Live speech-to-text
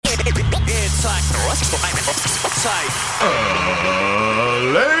Ladies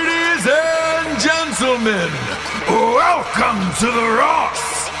and gentlemen, welcome to the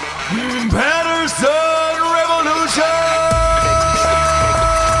Ross Patterson Revolution!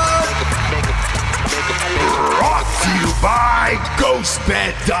 Brought to you by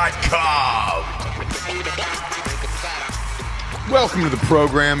GhostBed.com. Welcome to the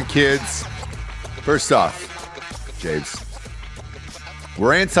program, kids. First off, James,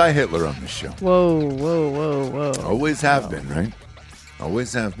 we're anti-Hitler on this show. Whoa. Always have been, right?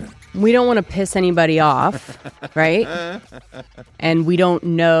 Always have been. We don't want to piss anybody off, right? And we don't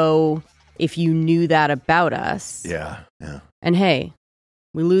know if you knew that about us. Yeah. And hey,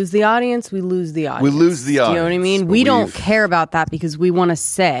 we lose the audience, we lose the audience. We lose the Do you know what I audience, mean? but We don't care about that because we want to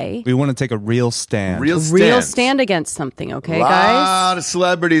say We want to take a real stand. real stand against something, okay, A guys? lot of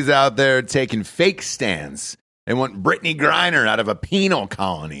celebrities out there taking fake stands. They want Brittany Griner out of a penal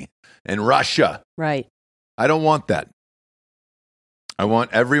colony in Russia. Right. I don't want that. I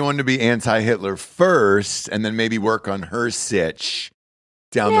want everyone to be anti-Hitler first and then maybe work on her sitch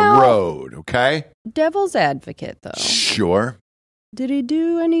down the road, okay? Devil's advocate, though. Sure. Did he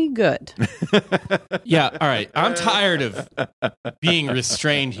do any good? Yeah, all right. I'm tired of being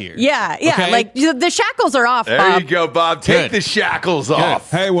restrained here. Yeah. Okay? Like, the shackles are off, There Bob. you go, Bob. Take Good. the shackles off.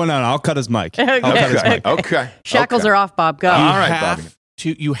 Hey, well, no, I'll cut his mic. I'll cut his mic. Okay. Shackles Okay. are off, Bob. Go. All right, Bobby.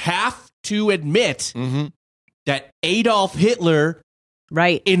 You have to admit Mm-hmm. that Adolf Hitler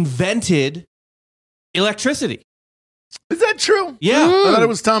Right. invented electricity. Is that true? Yeah. I thought it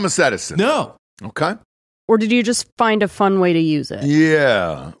was Thomas Edison. No. Okay. Or did you just find a fun way to use it?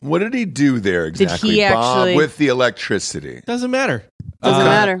 Yeah. What did he do there exactly, he Bob, actually- with the electricity? Doesn't matter. Doesn't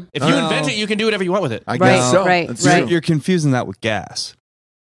matter. If you invent it, you can do whatever you want with it. I Right, guess so. right, That's right. true. You're confusing that with gas.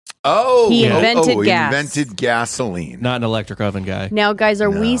 Oh. He invented he gas. invented gasoline. Not an electric oven guy. Now, guys, are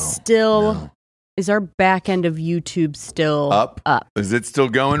we No, still... no. Is our back end of YouTube still Up? Is it still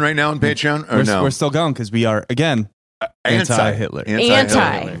going right now on Patreon? Or no? We're still going because we are, again, anti-Hitler.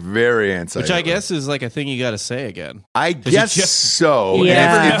 Anti. Very anti. Which I guess is like a thing you got to say again. I guess just- so.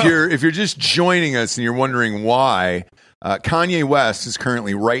 Yeah. And if you're just joining us and you're wondering why, Kanye West is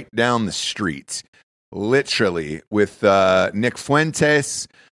currently right down the street, literally, with Nick Fuentes.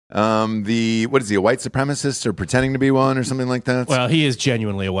 What is he, a white supremacist or pretending to be one or something like that? Well, he is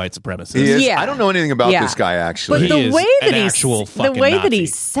genuinely a white supremacist. He is. Yeah. I don't know anything about Yeah. this guy But actually. He the is way that an actual the fucking way that he Nazi.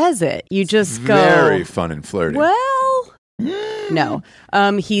 says it, you just go very fun and flirty. well. No,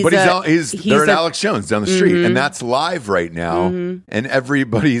 he's But a, he's they're at Alex Jones down the street, and that's live right now, and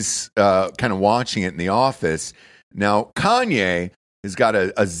everybody's kind of watching it in the office. Now, Kanye has got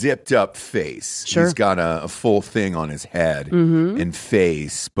a zipped up face. Sure. He's got a full thing on his head and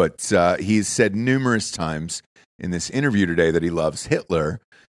face, but he's said numerous times in this interview today that he loves Hitler.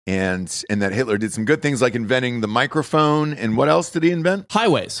 And that Hitler did some good things like inventing the microphone. And what else did he invent?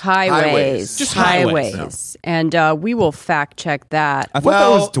 Highways. highways, Just highways. No. and we will fact check that. I thought that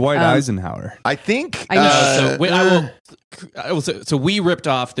Well, was Dwight Eisenhower. I think I know. So we ripped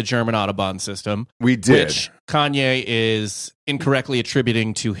off the German Autobahn system. we did. Which Kanye is incorrectly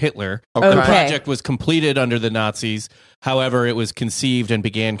attributing to Hitler. Okay. The project was completed under the Nazis. However, it was conceived and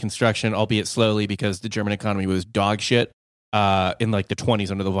began construction, albeit slowly, because the German economy was dog shit in like the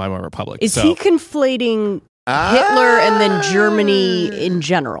 20s under the Weimar Republic. Is So- he conflating Hitler and then Germany in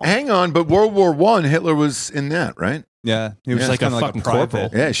general? Hang on, but World War I, Hitler was in that, right? Yeah, he was Yeah, like like a kind of fucking private. corporal.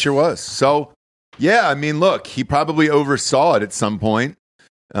 Yeah, it sure was. So, yeah, I mean, look, he probably oversaw it at some point,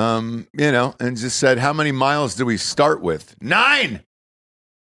 and just said, how many miles do we start with? 9!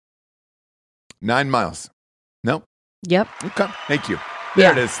 9 miles. No? Yep. Okay. Thank you. There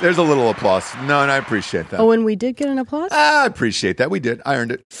Yeah. it is. There's a little applause. No, and I appreciate that. Oh, and we did get an applause? I appreciate that. We did. I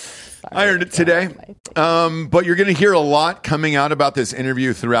earned it. I earned it today. But you're going to hear a lot coming out about this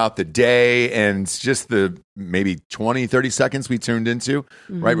interview throughout the day, and just the maybe 20, 30 seconds we tuned into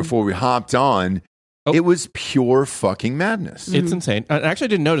right before we hopped on. Oh. It was pure fucking madness. It's insane. I actually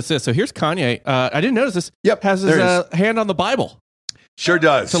didn't notice this. So here's Kanye. I didn't notice this. Yep, Has his there it hand on the Bible Sure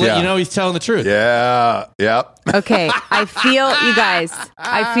does. to let you know he's telling the truth. Yeah. Yep. Okay, I feel, you guys,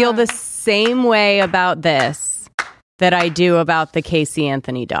 I feel the same way about this that I do about the Casey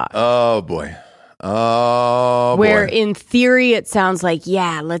Anthony doc. Oh, boy. Oh, Where boy. in theory it sounds like,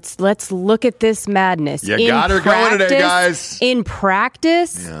 yeah, let's look at this madness. You In got her going today, guys. In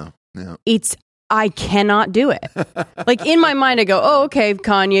practice, Yeah. I cannot do it. Like in my mind, I go, oh, okay,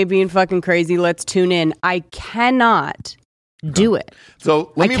 Kanye being fucking crazy. Let's tune in. I cannot do it.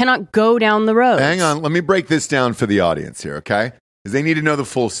 So I cannot go down the road. Hang on. Let me break this down for the audience here, okay? Because they need to know the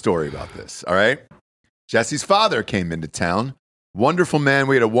full story about this, all right? Jesse's father came into town Wonderful man.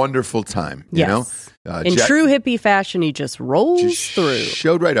 We had a wonderful time. You know, in true hippie fashion, he just rolls through.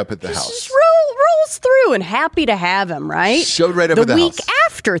 Showed right up at the house. Just rolls through, and happy to have him. Right. Showed right up at the house. The week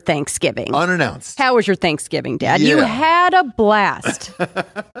after Thanksgiving, unannounced. How was your Thanksgiving, Dad? Yeah. You had a blast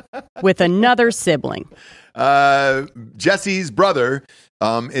with another sibling. Jesse's brother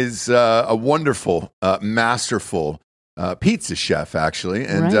is a wonderful, masterful pizza chef, actually,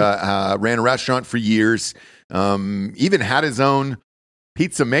 and ran a restaurant for years. Even had his own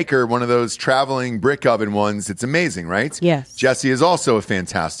pizza maker, one of those traveling brick oven ones. It's amazing, right? Yes. Jessie is also a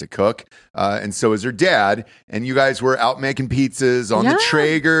fantastic cook, and so is her dad. And you guys were out making pizzas on the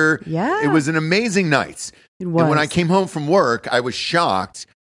Traeger. Yeah. It was an amazing night. It was. And when I came home from work, I was shocked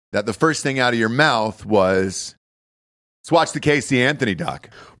that the first thing out of your mouth was, let's watch the Casey Anthony doc.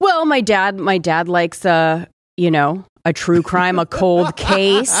 Well, my dad likes, a true crime, a cold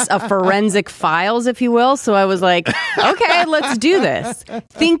case, a forensic files, if you will. So I was like, okay, let's do this.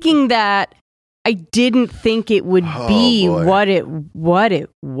 Thinking that I didn't think it would be what it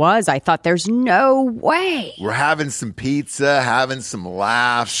was. I thought there's no way. We're having some pizza, having some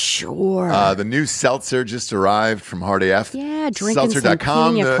laughs. Sure. The new seltzer just arrived from Hard AF. Yeah, drinking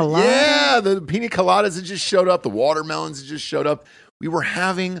Seltzer.com. some pina colada. The pina coladas had just showed up. The watermelons had just showed up. We were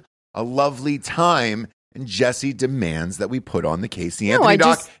having a lovely time, and Jesse demands that we put on the Casey Anthony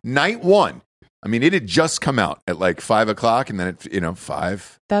doc. Night one. I mean, it had just come out at like 5 o'clock, and then at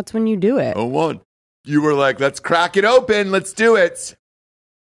 5. That's when you do it. 01. You were like, let's crack it open. Let's do it.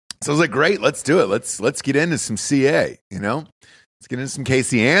 So I was like, great, let's do it. Let's get into some CA, Let's get into some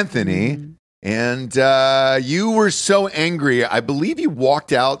Casey Anthony. Mm-hmm. And you were so angry. I believe you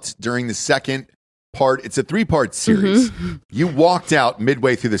walked out during the second part. It's a 3-part series. Mm-hmm. You walked out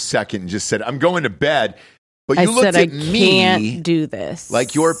midway through the second and just said, I'm going to bed. But you looked at me, can't do this.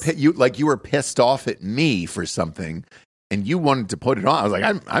 Like you were pissed off at me for something, and you wanted to put it on. I was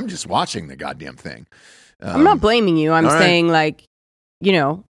like, I'm just watching the goddamn thing. I'm not blaming you. I'm saying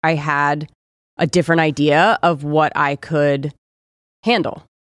I had a different idea of what I could handle,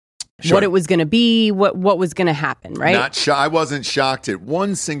 what it was going to be, what was going to happen. Right? I wasn't shocked at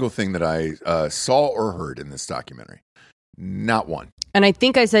one single thing that I saw or heard in this documentary. Not one. And I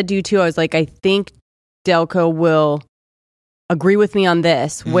think I said to you too. I was like, I think Delco will agree with me on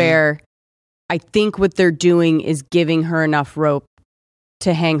this, where I think what they're doing is giving her enough rope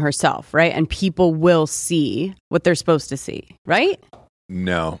to hang herself, right? And people will see what they're supposed to see, right?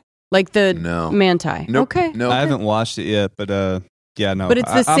 No. Like the Manti. Nope. Okay. Nope. I haven't watched it yet, but yeah, no. But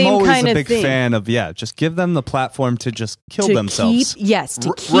it's the same I'm always kind a of big thing. fan of, just give them the platform to just kill themselves.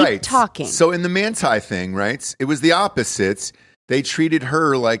 Keep talking. So in the Manti thing, right, it was the opposite. They treated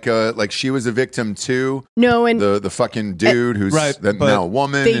her like she was a victim too. No, and the fucking dude who's now a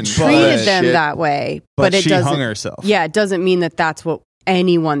woman. They and treated them that way, but it she doesn't. hung herself. Yeah, it doesn't mean that that's what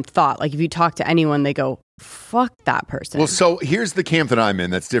anyone thought. Like if you talk to anyone, they go, "Fuck that person." Well, so here's the camp that I'm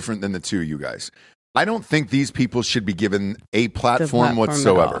in. That's different than the two of you guys. I don't think these people should be given a platform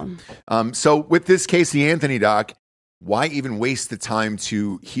whatsoever. So with this Casey Anthony doc, why even waste the time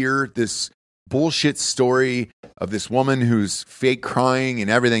to hear this bullshit story of this woman who's fake crying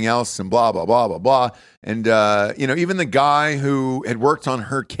and everything else and blah, blah, blah, blah, blah. And, even the guy who had worked on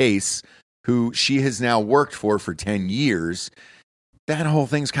her case, who she has now worked for 10 years, that whole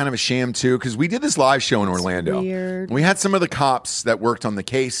thing's kind of a sham too, because we did this live show in Orlando. Weird. We had some of the cops that worked on the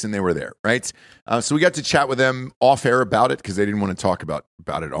case and they were there, right? So we got to chat with them off air about it because they didn't want to talk about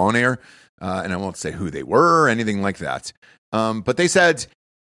it on air. And I won't say who they were or anything like that. But they said,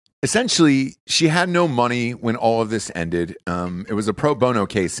 essentially, she had no money when all of this ended. It was a pro bono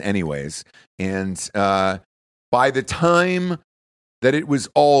case anyways. And by the time that it was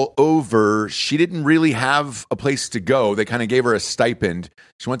all over, she didn't really have a place to go. They kind of gave her a stipend.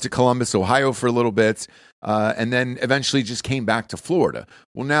 She went to Columbus, Ohio for a little bit, and then eventually just came back to Florida.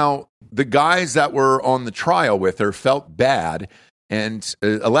 Well, now, the guys that were on the trial with her felt bad and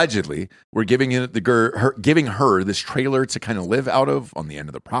allegedly were giving her this trailer to kind of live out of on the end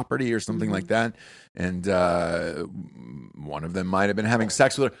of the property or something like that. And one of them might have been having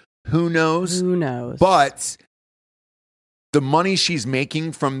sex with her. Who knows? But the money she's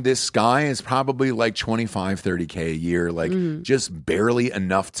making from this guy is probably like $25-30K a year, just barely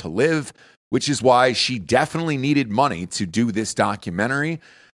enough to live, which is why she definitely needed money to do this documentary.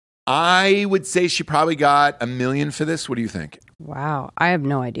 I would say she probably got $1 million for this. What do you think? Wow. I have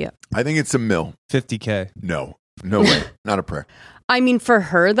no idea. I think it's $1 million. $50K. No way. Not a prayer. I mean, for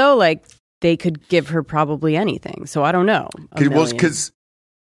her though, like they could give her probably anything. So I don't know.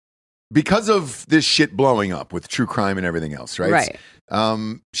 Because of this shit blowing up with true crime and everything else, right?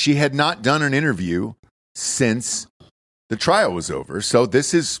 Right. She had not done an interview since the trial was over. So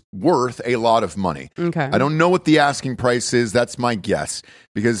this is worth a lot of money. Okay. I don't know what the asking price is. That's my guess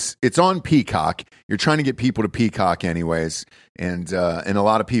because it's on Peacock. You're trying to get people to Peacock anyways. And a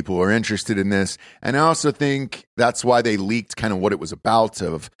lot of people are interested in this. And I also think that's why they leaked kind of what it was about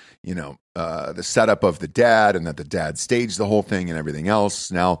of, the setup of the dad and that the dad staged the whole thing and everything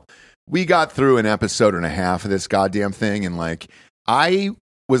else. Now, we got through an episode and a half of this goddamn thing. And I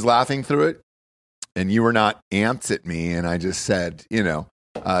was laughing through it. And you were not amped at me, and I just said,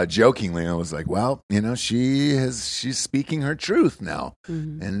 jokingly, I was like, well, she's speaking her truth now,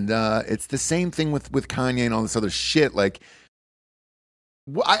 and it's the same thing with Kanye and all this other shit. I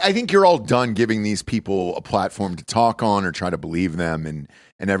think you're all done giving these people a platform to talk on or try to believe them and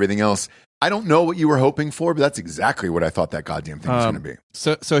everything else. I don't know what you were hoping for, but that's exactly what I thought that goddamn thing was going to be.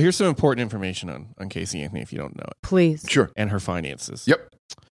 So here's some important information on Casey Anthony, if you don't know it. Please, sure, and her finances. Yep.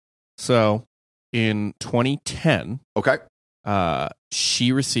 So. In 2010, okay,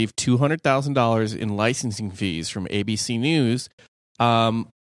 she received $200,000 in licensing fees from ABC News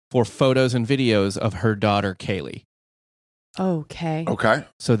for photos and videos of her daughter Kaylee. Okay.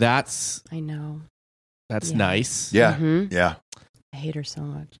 So that's Yeah, nice. yeah. I hate her so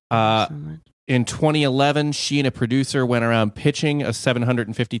much. In 2011, she and a producer went around pitching a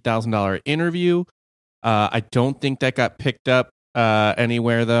 $750,000 interview. I don't think that got picked up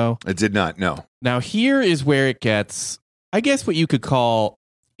anywhere, though. It did not, no. Now, here is where it gets, I guess, what you could call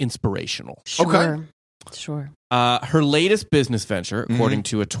inspirational. Okay. Sure. Her latest business venture, according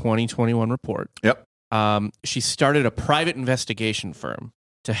to a 2021 report. Yep. She started a private investigation firm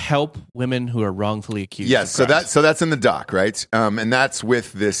to help women who are wrongfully accused. Yes, of crimes. so that's in the doc, right? And that's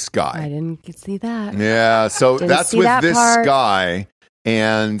with this guy. I didn't see that. Yeah, so Didn't that's see with that this part. guy,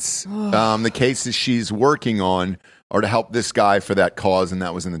 and the cases she's working on are to help this guy for that cause, and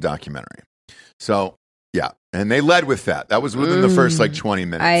that was in the documentary. So, yeah, and they led with that. That was within the first 20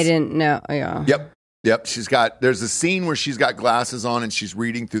 minutes. I didn't know. Yeah. Yep. There's a scene where she's got glasses on and she's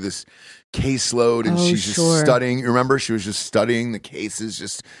reading through this caseload and she's just studying. Remember, she was just studying the cases,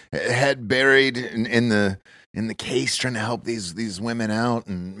 just head buried in the case, trying to help these women out.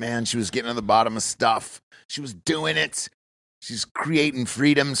 And man, she was getting to the bottom of stuff. She was doing it. She's creating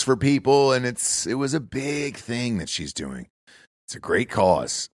freedoms for people, and it was a big thing that she's doing. It's a great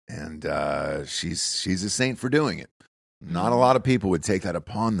cause, and she's a saint for doing it. Not a lot of people would take that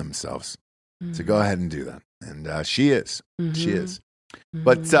upon themselves to go ahead and do that, and she is. She is.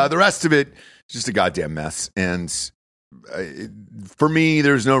 But the rest of it, just a goddamn mess. And for me,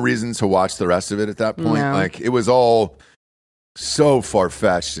 there's no reason to watch the rest of it at that point. No. It was all so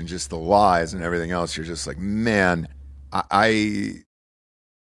far-fetched, and just the lies and everything else. You're just like, man,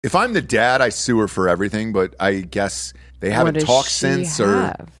 if I'm the dad, I sue her for everything, but I guess they haven't talked since,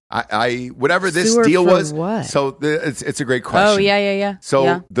 or whatever this deal was. What? So it's a great question. Oh, yeah.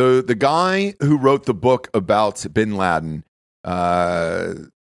 So the guy who wrote the book about Bin Laden, what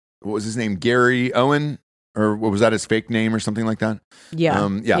was his name? Gary Owen, or what was that, his fake name or something like that? Yeah.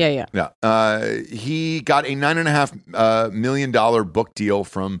 Yeah. He got a $9.5 million book deal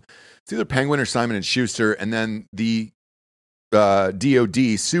from, it's either Penguin or Simon & Schuster, and then the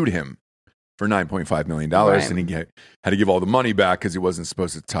DOD sued him for $9.5 million, and he had to give all the money back because he wasn't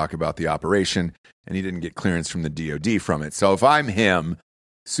supposed to talk about the operation, and he didn't get clearance from the DOD from it. So if I'm him,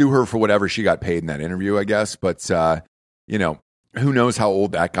 sue her for whatever she got paid in that interview, I guess. But who knows how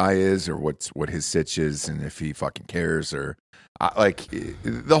old that guy is, or what his sitch is, and if he fucking cares, or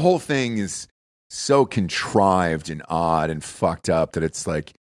the whole thing is so contrived and odd and fucked up that it's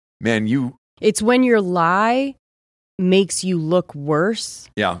like, man, it's when your lie makes you look worse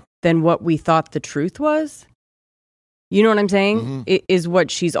than what we thought the truth was. You know what I'm saying? It is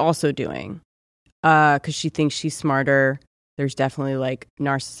what she's also doing. Because she thinks she's smarter. There's definitely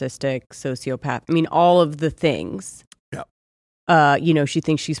narcissistic, sociopath. I mean, all of the things. Yeah. She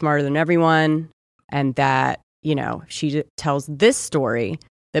thinks she's smarter than everyone. And that, she tells this story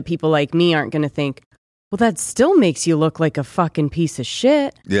that people like me aren't going to think, well, that still makes you look like a fucking piece of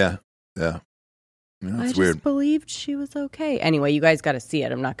shit. Yeah. Yeah. I just believed she was okay. Anyway, you guys got to see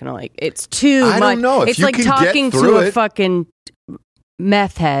it. I'm not going to it's too much. I don't know. It's like talking to a fucking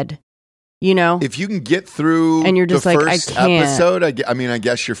meth head, If you can get through and you're just the like, first I can't. episode, I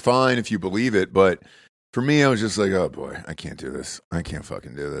guess you're fine if you believe it. But for me, I was just like, oh boy, I can't do this. I can't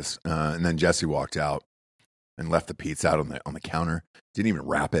fucking do this. And then Jesse walked out and left the pizza out on the counter. Didn't even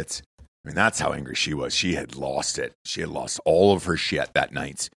wrap it. I mean, that's how angry she was. She had lost it. She had lost all of her shit that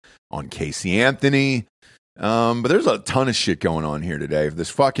night on Casey Anthony. But there's a ton of shit going on here today.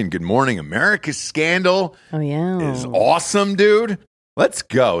 This fucking Good Morning America scandal is awesome, dude. Let's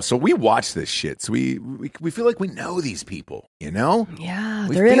go. So we watch this shit. So we feel like we know these people, you know? Yeah,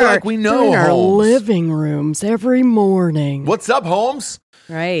 We they're in feel our, like we know they're in our Holmes. living rooms every morning. What's up, Holmes?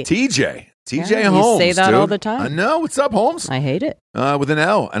 Right. TJ Yeah, Holmes. you say that dude. all the time. I know. What's up, Holmes? I hate it. With an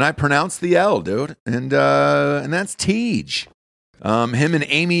L, and I pronounce the L, dude. And that's Tej. Him and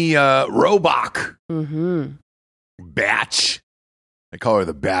Amy Robach. Mm-hmm. Batch. I call her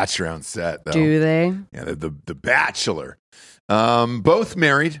the Batch around set, though. Do they? Yeah, the Bachelor. Both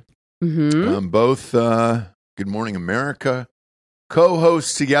married. Mm-hmm. Both Good Morning America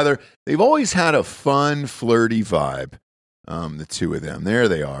co-hosts together. They've always had a fun, flirty vibe. The two of them. There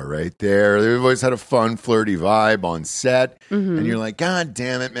they are, right there. They've always had a fun, flirty vibe on set. Mm-hmm. And you're like, God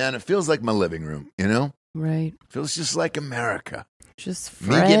damn it, man. It feels like my living room, you know? Right. Feels just like America. Just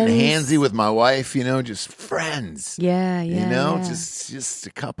friends. Me getting handsy with my wife, you know, just friends. Yeah, yeah. You know, yeah. just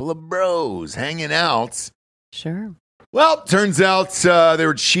a couple of bros hanging out. Sure. Well, turns out they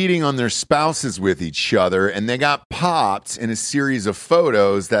were cheating on their spouses with each other, and they got popped in a series of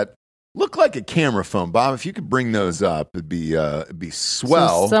photos that look like a camera phone. Bob, if you could bring those up, it'd be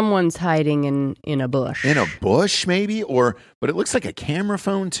swell. So someone's hiding in a bush. In a bush, maybe, but it looks like a camera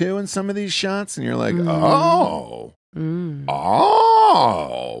phone too in some of these shots, and you're like, oh,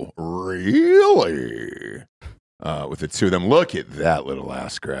 really? With the two of them, look at that little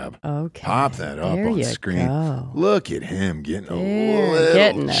ass grab. Okay. Pop that up there on you screen. Go. Look at him getting a There, little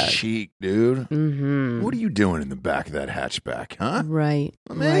getting a- cheek, dude. Mm-hmm. What are you doing in the back of that hatchback, huh? Right.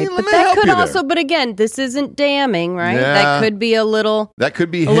 Let me- right. let But me that help could you there. also, but again, this isn't damning, right? Yeah. That could be a little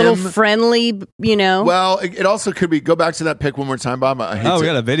Him. little friendly, you know. Well, it also could be. Go back to that pic one more time, Bob. I hate Oh, we to-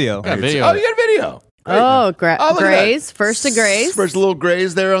 got a video. I hate to- video. Oh, you got a video. Great. Oh, look at that. Graze. First to Graze. First, a little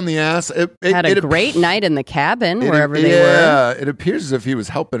Graze there on the ass. Had a great night in the cabin, wherever they were. Yeah, it appears as if he was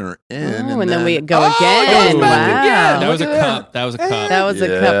helping her in. Oh, and then we go Oh, again. goes back Wow. again. That was Look a at cup. That was a cup. That was a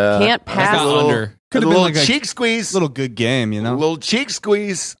Yeah. cup. Can't That pass. got little- under. Could a have been little like a cheek squeeze. little good game, you A know? little cheek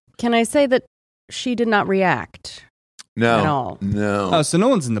squeeze. Can I say that she did not react? No. At all. No. Oh, so no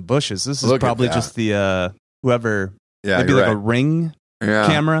one's in the bushes. This is Look at probably that. just the whoever. yeah, Maybe you're like a right. ring Yeah.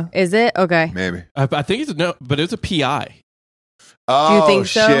 camera. Is it? Okay. Maybe. I think it's no, but it's a PI. Oh, think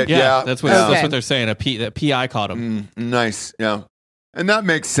so? shit. Yeah, Yeah. that's what Okay. that's what they're saying. That PI caught him. Nice. Yeah. And that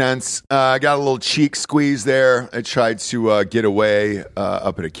makes sense. I got a little cheek squeeze there. I tried to get away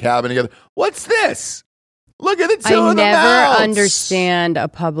up at a cabin together. What's this? Look at the two I of them never out. understand a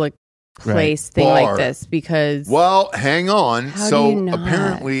public place thing Bar. like this because Well, hang on. How So do you not?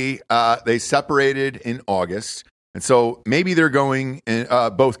 apparently they separated in August. And so maybe they're going, in,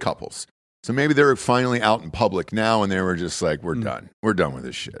 both couples. So maybe they're finally out in public now and they were just like, we're done. We're done with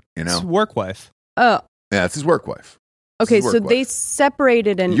this shit. You It's know? work wife. oh, Yeah, it's his work wife. It's okay. his So work they wife.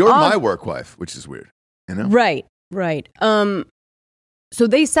 separated and You're my work wife, which is weird. You know? right. So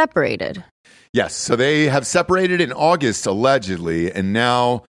they separated. Yes. So they have separated in August, allegedly. And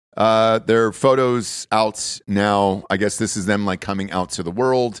now their photos out now. I guess this is them like coming out to the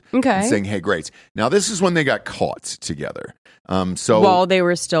world Okay. and saying, hey, great. Now, this is when they got caught together. So While they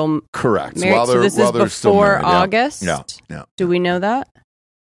were still correct. married. While So they're, this while is they're still before married. Yeah. August? Yeah. Yeah. Do we know that?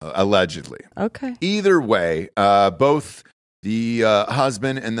 Allegedly. Okay. Either way, both the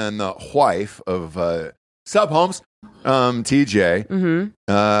husband and then the wife of Sub Holmes, TJ,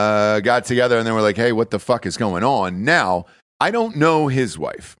 Mm-hmm. got together and they were like, hey, what the fuck is going on? Now, I don't know his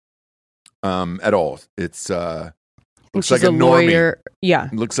wife at all. It's looks She's like a normie. lawyer. Yeah.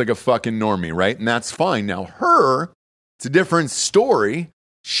 Looks like a fucking normie, right? And that's fine. Now, her, it's a different story.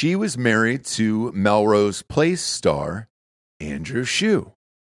 She was married to Melrose Place star Andrew Shue,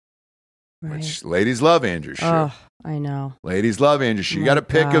 Right. which ladies love Andrew Shue. Oh, I know. Ladies love Andrew Shue. You My got a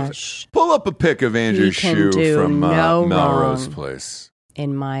pic gosh. of, pull up a pic of Andrew He can Shue do from no Melrose wrong. Place.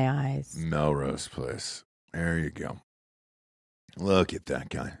 In my eyes. Melrose Place. There you go. Look at that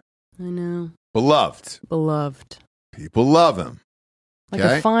guy. I know. Beloved. Beloved. People love him. Like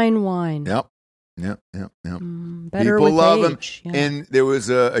Okay. a fine wine. Yep. Better People with love him. age. Yeah. And there was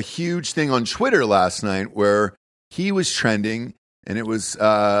a huge thing on Twitter last night where he was trending, and it was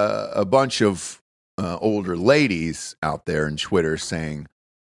a bunch of older ladies out there in Twitter saying,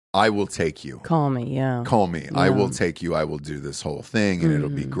 I will take you. Call me, yeah. Call me. I Yeah. will take you. I will do this whole thing, and it'll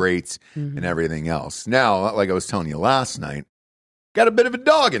be Mhm. great Mhm. and everything else. Now, like I was telling you last night, got a bit of a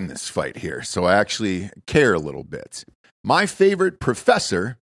dog in this fight here, so I actually care a little bit. My favorite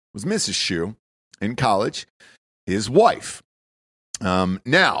professor was Mrs. Shue in college, his wife.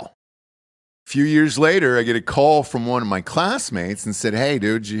 Now, a few years later, I get a call from one of my classmates and said, hey,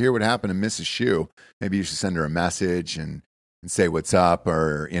 dude, did you hear what happened to Mrs. Shue? Maybe you should send her a message and say what's up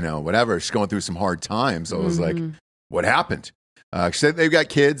or, you know, whatever. She's going through some hard times. I was like, Mhm. what happened? They've got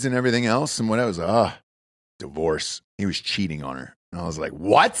kids and everything else. And when I was divorce, he was cheating on her. And I was like,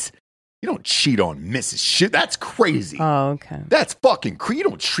 what? You don't cheat on Mrs. Shu. That's crazy. Oh, okay. That's fucking crazy. You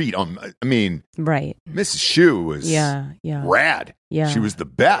don't cheat on, Right. Mrs. Shu was rad. Yeah. She was the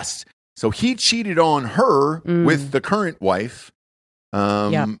best. So he cheated on her with the current wife,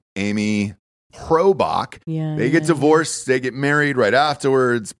 Amy Hrobach. Yeah. They get divorced. They get married right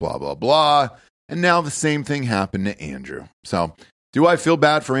afterwards, blah, blah, blah. And now the same thing happened to Andrew. So do I feel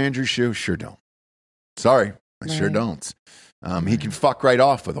bad for Andrew Shu? Sure don't. Sorry. I sure don't. He can fuck right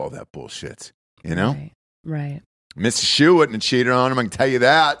off with all that bullshit, you know? Right. Mrs. Shu wouldn't have cheated on him, I can tell you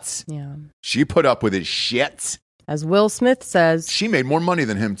that. Yeah. She put up with his shit. As Will Smith says, she made more money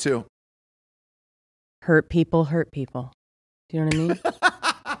than him, too. Hurt people hurt people. Do you know what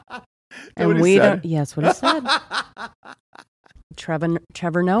I mean? And we don't. Yes, what he said.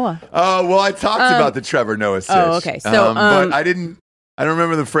 Trevor Noah. Oh, well, I talked about the Trevor Noah stitch. Oh, okay. So, but I don't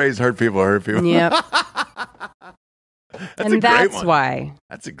remember the phrase hurt people hurt people. Yep. That's why.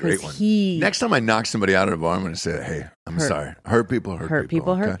 That's a great one. Next time I knock somebody out of the bar, I'm going to say, hey, I'm sorry. Hurt people hurt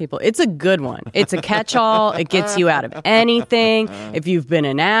people. Hurt people. It's a good one. It's a catch-all. It gets you out of anything. If you've been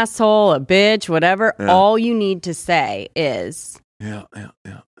an asshole, a bitch, whatever, all you need to say is... Yeah.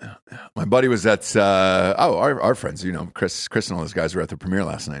 My buddy was at, our friends, Chris and all those guys were at the premiere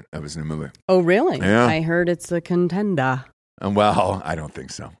last night of his new movie. Oh, really? Yeah. I heard it's a contender. Well, I don't think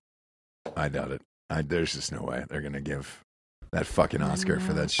so. I doubt it. There's just no way they're going to give that fucking Oscar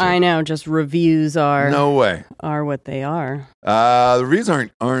for that shit. I know. Just reviews are no way are what they are. The reviews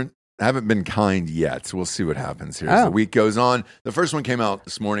haven't been kind yet. We'll see what happens here as the week goes on. The first one came out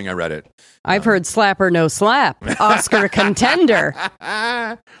this morning. I read it. I've heard slap or no slap. Oscar contender.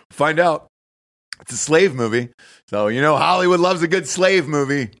 Find out. It's a slave movie. So, Hollywood loves a good slave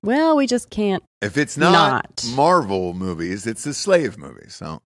movie. Well, we just can't. If it's not Marvel movies, it's a slave movie.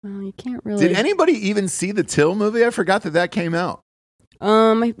 So. Well, you can't really. Did anybody even see the Till movie? I forgot that came out.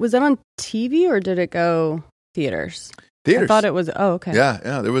 Was that on TV or did it go theaters? Theaters. I thought it was. Oh, okay.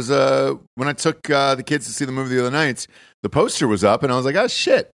 Yeah. There was when I took the kids to see the movie the other night, the poster was up, and I was like, oh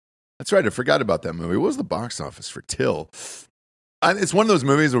shit, that's right, I forgot about that movie. What was the box office for Till? It's one of those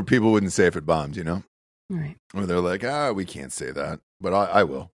movies where people wouldn't say if it bombed, Right. Where they're like, we can't say that, but I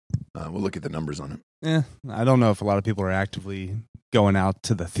will. We'll look at the numbers on it. Yeah, I don't know if a lot of people are actively going out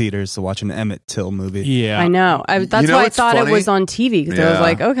to the theaters to watch an Emmett Till movie. Yeah, I know. That's why I thought it was on TV because I was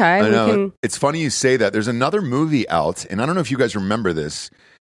like, okay, we can. It's funny you say that. There's another movie out, and I don't know if you guys remember this.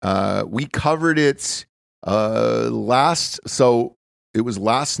 We covered it it was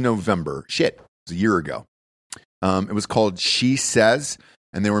last November. Shit, it was a year ago. It was called She Says,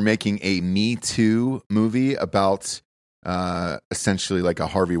 and they were making a Me Too movie about essentially like a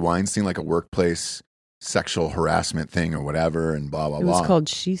Harvey Weinstein, like a workplace sexual harassment thing or whatever, and blah, blah, blah. It was called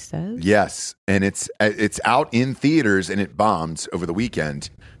She Says? Yes, and it's out in theaters, and it bombed over the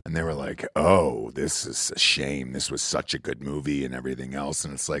weekend, and they were like, oh, this is a shame. This was such a good movie and everything else,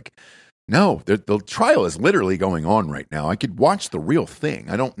 and it's like, no, the trial is literally going on right now. I could watch the real thing.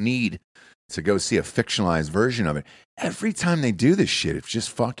 I don't need to go see a fictionalized version of it. Every time they do this shit, it just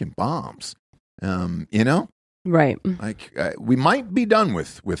fucking bombs. Right. Like we might be done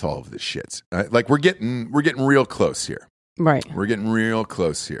with all of this shit. Like we're getting real close here. Right. We're getting real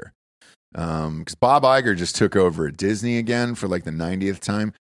close here. Because Bob Iger just took over at Disney again for like the 90th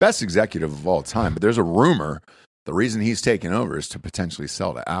time. Best executive of all time. But there's a rumor the reason he's taking over is to potentially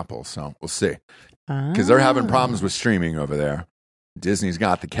sell to Apple. So we'll see. Because they're having problems with streaming over there. Disney's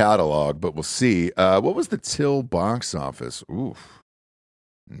got the catalog, but we'll see. What was the Till box office? Oof.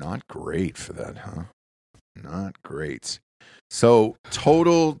 Not great for that, huh? Not great. So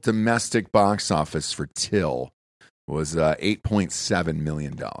total domestic box office for Till was $8.7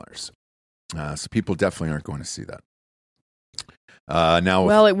 million. So people definitely aren't going to see that.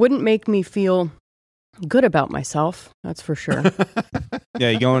 Well, it wouldn't make me feel good about myself. That's for sure. Yeah,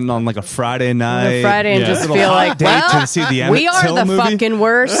 you're going on like a Friday night. And just feel like, to see the Emmett we are Till the movie? Fucking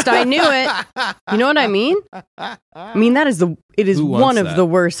worst. I knew it. You know what I mean? I mean, it is one of the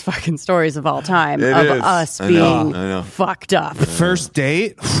worst fucking stories of all time us being fucked up. First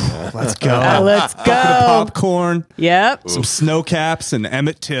date? Let's go. Let's go. Bucket of popcorn. Yep. Some snow caps and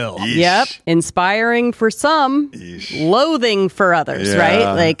Emmett Till. Yeesh. Yep. Inspiring for some, loathing for others,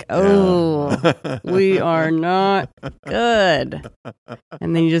 right? Like, we are not good.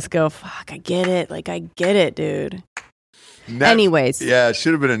 And then you just go, fuck, I get it. Like, I get it, dude. Anyways. Yeah, it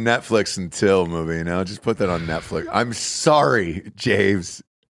should have been a Netflix and Till movie, Just put that on Netflix. I'm sorry, James.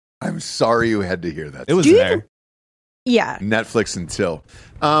 I'm sorry you had to hear that. It was there. Yeah. Netflix and Till.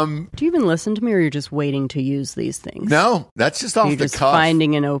 Do you even listen to me, or you're just waiting to use these things? No, that's just off You're the just cuff.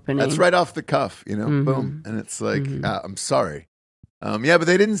 finding an opening. That's right off the cuff, boom. And it's like, I'm sorry. Yeah, but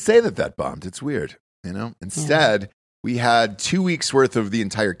they didn't say that bombed. It's weird, Instead, we had 2 weeks worth of the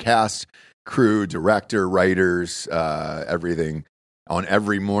entire cast, crew, director, writers, everything on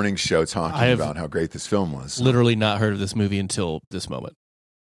every morning show talking about how great this film was. Literally not heard of this movie until this moment.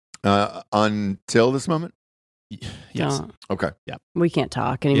 Until this moment? Yes. Don't. Okay. Yeah. We can't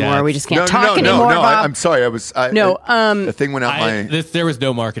talk anymore. Yeah. We just can't talk no, anymore, No, Bob. I'm sorry. The thing went out There was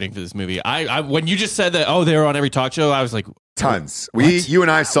no marketing for this movie. I when you just said that, they were on every talk show, I was like, tons. What? You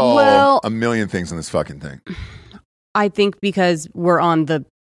and I saw Well- a million things on this fucking thing. I think because we're on the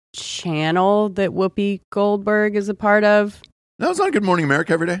channel that Whoopi Goldberg is a part of. That was on Good Morning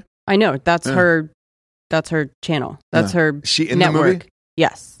America every day. I know that's Yeah. her. That's her channel. That's her She in network. the movie?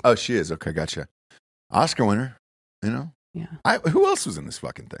 Yes. Oh, she is. Okay, gotcha. Oscar winner. Yeah. Who else was in this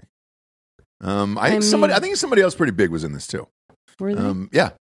fucking thing? I think mean- I think somebody else pretty big was in this too. Were they? Yeah.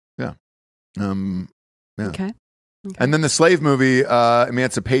 Yeah. Okay. And then the slave movie,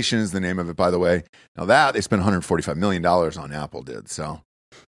 Emancipation is the name of it, by the way. Now that they spent $145 million on, Apple did. So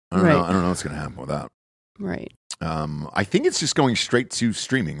I don't know. I don't know what's going to happen with that. Right. I think it's just going straight to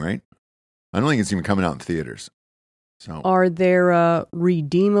streaming, right? I don't think it's even coming out in theaters. So Are there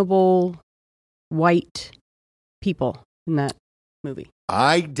redeemable white people in that movie?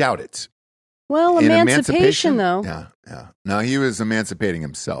 I doubt it. Well, In Emancipation, though. Yeah. No, he was emancipating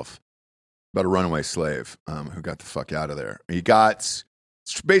himself. About a runaway slave who got the fuck out of there. It's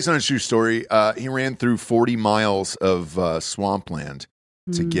based on a true story. He ran through 40 miles of swampland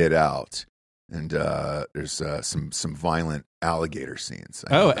to get out. And there's some violent alligator scenes.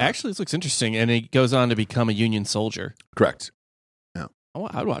 actually, this looks interesting. And he goes on to become a Union soldier. Correct.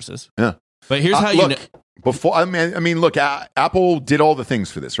 I'd watch this. Yeah. But here's how you know. Before, look, Apple did all the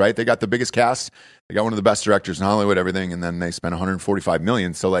things for this, right? They got the biggest cast. They got one of the best directors in Hollywood, everything. And then they spent $145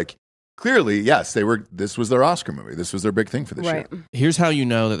 million. So, clearly, yes, this was their Oscar movie. This was their big thing for this year. Here's how you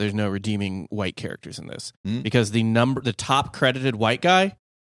know that there's no redeeming white characters in this. Because the top credited white guy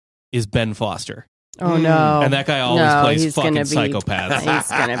is Ben Foster. Oh no! And that guy always plays fucking psychopaths. It's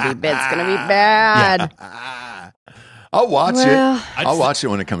gonna be bad. I'll watch Well, it. I'll watch it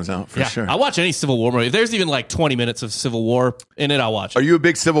when it comes out for sure. I'll watch any Civil War movie. If there's even 20 minutes of Civil War in it, I'll watch it. Are you a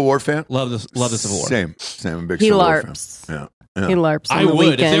big Civil War fan? Love the Civil War. Same. I'm a big He Civil War LARPs. fan. He LARPs. On I the would.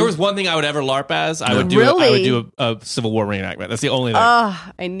 weekend. If there was one thing I would ever LARP as, I would do. Really? I would do a Civil War reenactment. That's the only thing.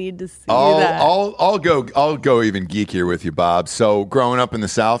 I need to see that. I'll go even geekier with you, Bob. So growing up in the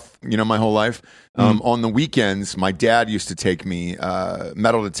South, my whole life, on the weekends, my dad used to take me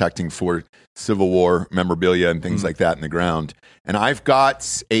metal detecting for Civil War memorabilia and things like that in the ground. And I've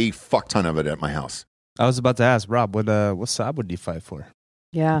got a fuck ton of it at my house. I was about to ask Rob, what side would you fight for?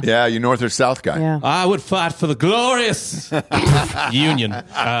 Yeah. Yeah, you North or South guy. Yeah. I would fight for the glorious Union.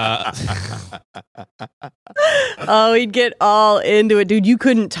 He'd get all into it, dude. You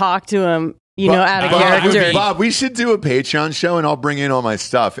couldn't talk to him, out of character. Bob, we should do a Patreon show and I'll bring in all my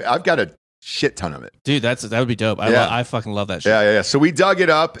stuff. I've got a shit ton of it. Dude, that would be dope. I fucking love that shit. Yeah. So we dug it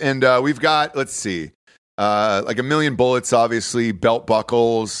up and we've got, let's see, a million bullets, obviously, belt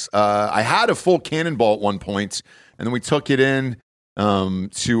buckles. I had a full cannonball at one point, and then we took it in to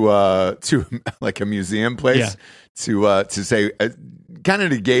like a museum place to say, kind of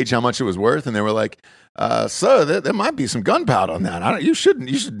to gauge how much it was worth. And they were like, sir, there might be some gunpowder on that. You should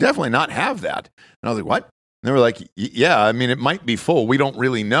definitely not have that. And I was like, what? And they were like, yeah, it might be full. We don't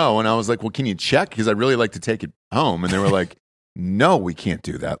really know. And I was like, well, can you check? Because I'd really like to take it home. And they were like, no, we can't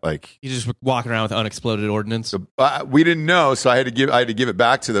do that. You just walking around with unexploded ordnance. We didn't know, so I had to give it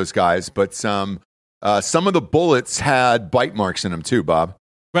back to those guys. But some of the bullets had bite marks in them too, Bob.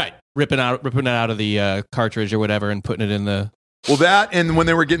 Right, ripping it out of the cartridge or whatever, and putting it in the. Well, that and when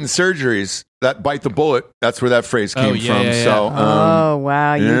they were getting surgeries, that bite the bullet. That's where that phrase came from. Yeah. So,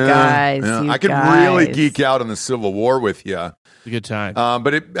 wow, you guys! Yeah. You I could guys. really geek out on the Civil War with you. It's a good time.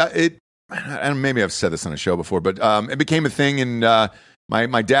 But it and maybe I've said this on a show before, but it became a thing, and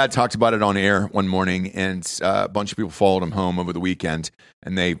my dad talked about it on air one morning, and a bunch of people followed him home over the weekend,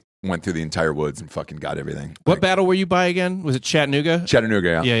 and they went through the entire woods and fucking got everything. What battle were you by again? Was it Chattanooga?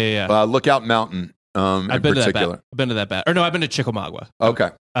 Chattanooga, yeah. Yeah. Lookout Mountain. I've been to that battle. I've been to that battle. Or no, I've been to Chickamauga. Okay.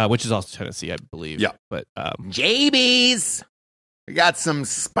 Which is also Tennessee, I believe. Yeah. But JB's. We got some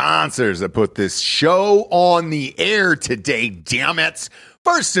sponsors that put this show on the air today, damn it.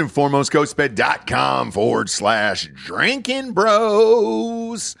 First and foremost, ghostbed.com/drinking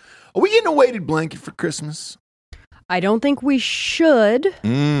bros. Are we getting a weighted blanket for Christmas? I don't think we should,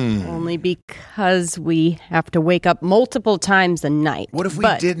 only because we have to wake up multiple times a night. What if we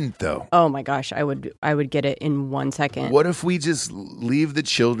didn't, though? Oh my gosh, I would get it in 1 second. What if we just leave the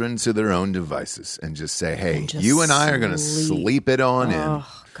children to their own devices and just say, hey, you and I are going to sleep it on in.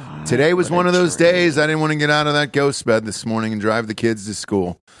 God, today was one of those days I didn't want to get out of that ghost bed this morning and drive the kids to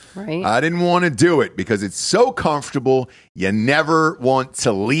school. Right. I didn't want to do it because it's so comfortable, you never want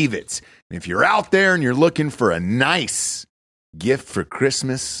to leave it. And if you're out there and you're looking for a nice gift for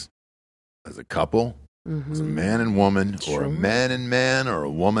Christmas as a couple, as a man and woman, or a man and man, or a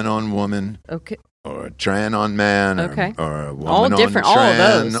woman on woman, okay, or a tran on man, okay, or a woman all different, on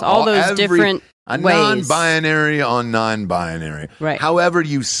tran, all those different a ways. non-binary on non-binary. Right. However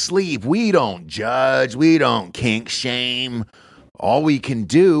you sleep, we don't judge, we don't kink shame. All we can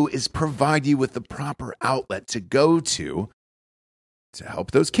do is provide you with the proper outlet to go to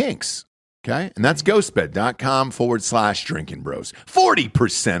help those kinks. Okay? And that's ghostbed.com/drinking bros.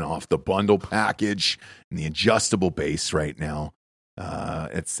 40% off the bundle package and the adjustable base right now.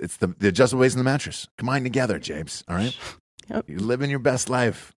 It's the adjustable base and the mattress. Combine together, James. All right? Yep. You're living your best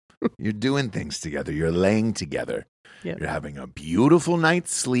life. You're doing things together. You're laying together. Yep. You're having a beautiful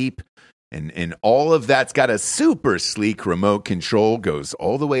night's sleep. And all of that's got a super sleek remote control, goes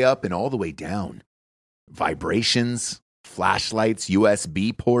all the way up and all the way down. Vibrations, flashlights,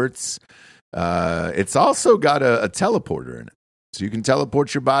 USB ports. It's also got a teleporter in it. So you can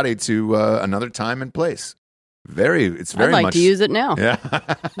teleport your body to another time and place. It's very I'd like much to use it now. Yeah.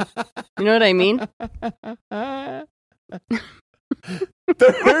 You know what I mean?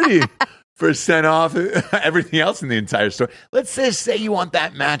 30% off everything else in the entire store. Let's just say you want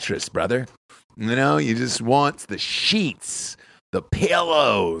that mattress, brother. You know, you just want the sheets, the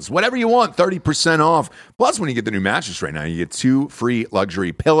pillows, whatever you want, 30% off. Plus, when you get the new mattress right now, you get 2 free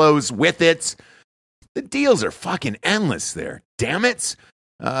luxury pillows with it. The deals are fucking endless there. Damn it.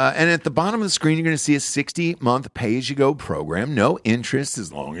 And at the bottom of the screen, you're going to see a 60-month pay-as-you-go program. No interest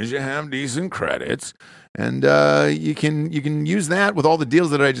as long as you have decent credits. And you can use that with all the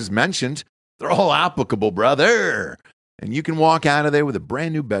deals that I just mentioned. They're all applicable, brother. And you can walk out of there with a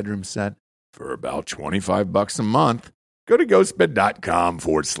brand new bedroom set for about $25 a month. Go to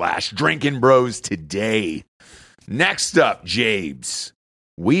ghostbed.com/drinking bros today. Next up, Jabes,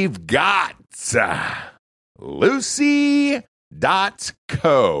 we've got Lucy.co.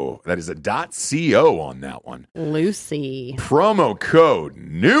 That is a .co on that one. Lucy. Promo code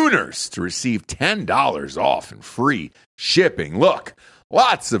Nooners to receive $10 off and free shipping. Look,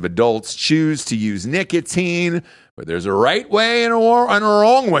 lots of adults choose to use nicotine, but there's a right way and a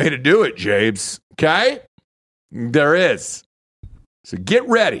wrong way to do it, Jabes. Okay? There is. So get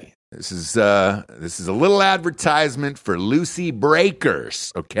ready. This is a little advertisement for Lucy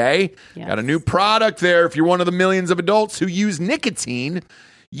Breakers, okay? Yes. Got a new product there. If you're one of the millions of adults who use nicotine,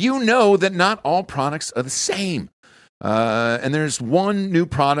 you know that not all products are the same. And there's one new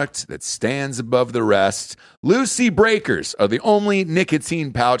product that stands above the rest. Lucy Breakers are the only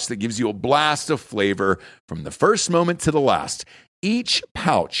nicotine pouch that gives you a blast of flavor from the first moment to the last. Each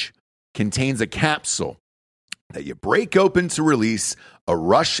pouch contains a capsule that you break open to release a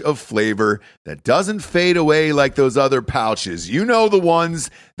rush of flavor that doesn't fade away like those other pouches. You know, the ones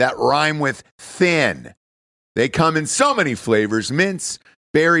that rhyme with thin. They come in so many flavors: mints,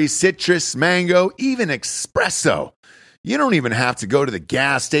 berry, citrus, mango, even espresso. You don't even have to go to the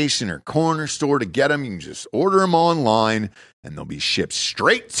gas station or corner store to get them. You can just order them online and they'll be shipped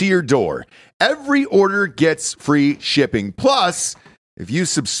straight to your door. Every order gets free shipping. Plus, if you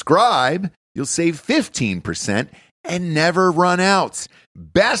subscribe, you'll save 15% and never run out.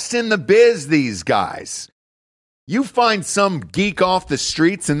 Best in the biz, these guys. You find some geek off the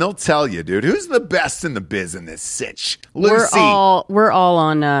streets and they'll tell you, dude, who's the best in the biz in this sitch? Lucy. We're all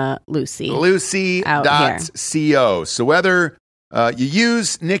on Lucy. Lucy.co. So whether you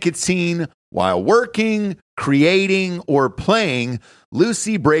use nicotine while working, creating, or playing,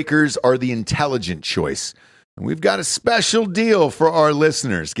 Lucy Breakers are the intelligent choice. And we've got a special deal for our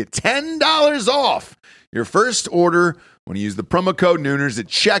listeners. Get $10 off your first order when you use the promo code Nooners at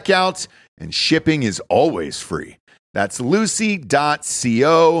checkout, and shipping is always free. That's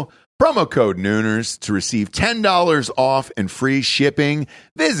Lucy.co, promo code Nooners to receive $10 off and free shipping.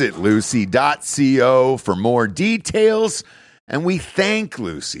 Visit Lucy.co for more details. And we thank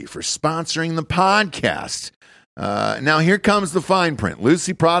Lucy for sponsoring the podcast. Now, here comes the fine print.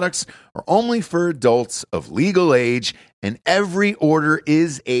 Lucy products are only for adults of legal age, and every order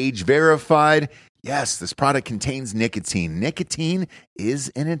is age verified. Yes, this product contains nicotine. Nicotine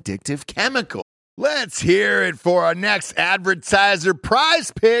is an addictive chemical. Let's hear it for our next advertiser,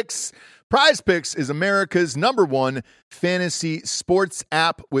 Prize Picks. Prize Picks is America's #1 fantasy sports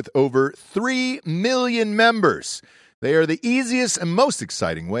app with over 3 million members. They are the easiest and most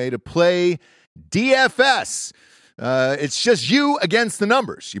exciting way to play DFS. It's just you against the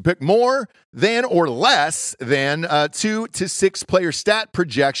numbers. You pick more than or less than 2 to 6 player stat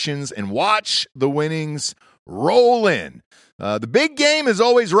projections and watch the winnings roll in. The big game is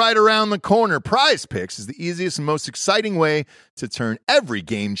always right around the corner. Prize Picks is the easiest and most exciting way to turn every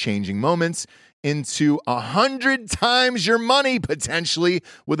game-changing moments into 100 times your money, potentially,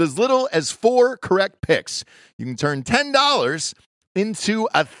 with as little as 4 correct picks. You can turn $10 into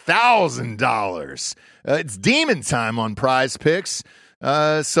 $1,000. It's demon time on Prize Picks.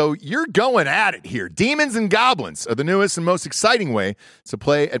 So you're going at it here. Demons and Goblins are the newest and most exciting way to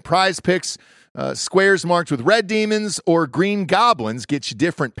play at Prize Picks. Squares marked with red demons or green goblins get you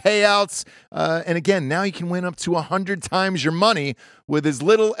different payouts. And again, now you can win up to 100 times your money with as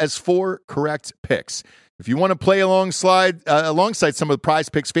little as 4 correct picks. If you want to play alongside some of the Prize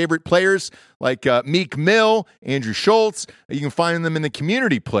Picks' favorite players like Meek Mill, Andrew Schultz, you can find them in the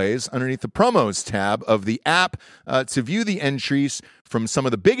community plays underneath the promos tab of the app to view the entries from some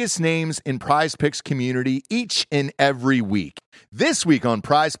of the biggest names in Prize Picks community each and every week. This week on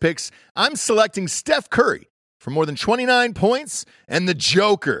Prize Picks, I'm selecting Steph Curry for more than 29 points and the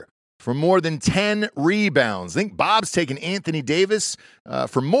Joker for more than 10 rebounds. I think Bob's taking Anthony Davis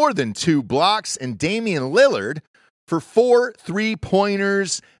for more than 2 blocks and Damian Lillard for 4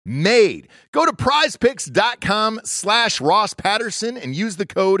 3-pointers made. Go to prizepicks.com/Ross Patterson and use the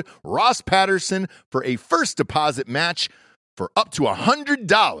code Ross Patterson for a first deposit match for up to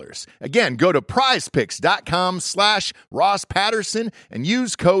 $100. Again, go to prizepicks.com/Ross Patterson and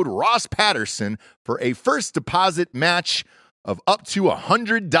use code Ross Patterson for a first deposit match of up to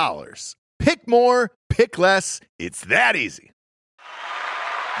 $100. Pick more, pick less. It's that easy.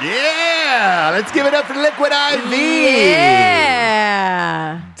 Yeah, let's give it up for Liquid IV.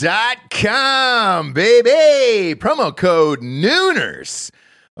 Yeah. .com, baby. Promo code Nooners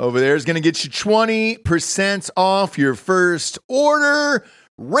over there is going to get you 20% off your first order.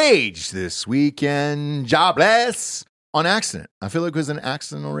 Rage this weekend. Jobless on accident. I feel like it was an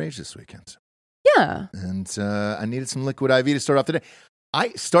accidental rage this weekend. Yeah. And I needed some Liquid IV to start off the day. I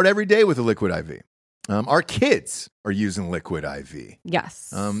start every day with a Liquid IV. Our kids are using Liquid IV.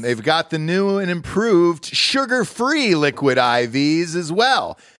 Yes. They've got the new and improved sugar-free Liquid IVs as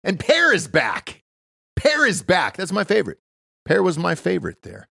well. And Pear is back. Pear is back. That's my favorite. Pear was my favorite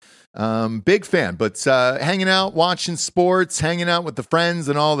there. Big fan. But hanging out, watching sports, hanging out with the friends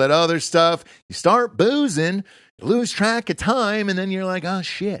and all that other stuff. You start boozing, you lose track of time, and then you're like, oh,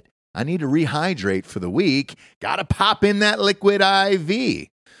 shit. I need to rehydrate for the week. Got to pop in that Liquid IV.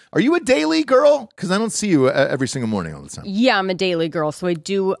 Are you a daily girl? Because I don't see you every single morning all the time. Yeah, I'm a daily girl. So I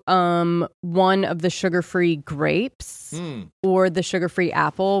do one of the sugar-free grapes or the sugar-free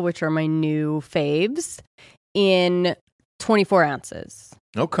apple, which are my new faves, in 24 ounces.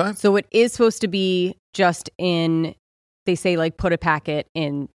 Okay. So it is supposed to be just in, they say, like, put a packet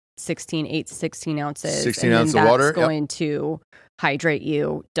in 8 to 16 ounces. 16 ounces of water. That's going to hydrate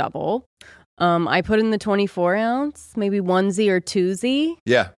you double. I put in the 24 ounce, maybe onesie or twosie.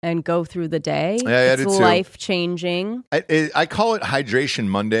 Yeah. And go through the day. Yeah, it's life-changing. I call it Hydration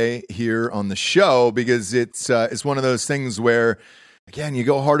Monday here on the show because it's one of those things where, again, you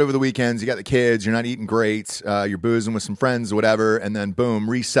go hard over the weekends, you got the kids, you're not eating great, you're boozing with some friends or whatever, and then boom,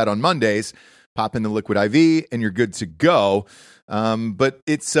 reset on Mondays, pop in the Liquid IV, and you're good to go. But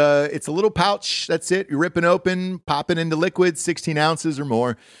it's a little pouch. That's it. You're ripping open, popping into liquid, 16 ounces or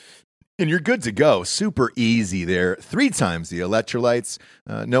more. And you're good to go. Super easy there. 3 times the electrolytes,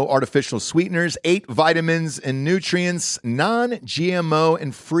 no artificial sweeteners, 8 vitamins and nutrients, non-GMO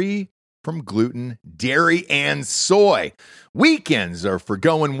and free from gluten, dairy, and soy. Weekends are for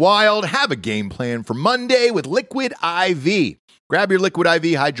going wild. Have a game plan for Monday with Liquid IV. Grab your Liquid IV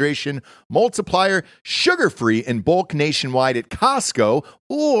hydration multiplier, sugar-free in bulk nationwide at Costco,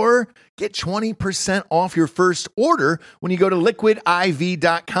 or get 20% off your first order when you go to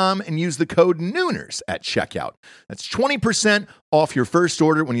liquidiv.com and use the code Nooners at checkout. That's 20% off your first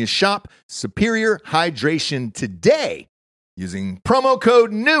order when you shop Superior Hydration today using promo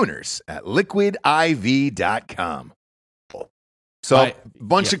code Nooners at liquidiv.com. So a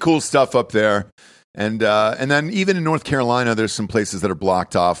bunch of cool stuff up there. And then even in North Carolina, there's some places that are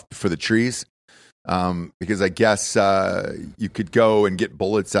blocked off for the trees because I guess you could go and get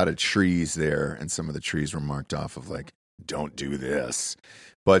bullets out of trees there, and some of the trees were marked off of like, don't do this.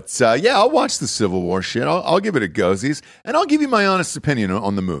 But yeah, I'll watch the Civil War shit. I'll give it a go-sies, and I'll give you my honest opinion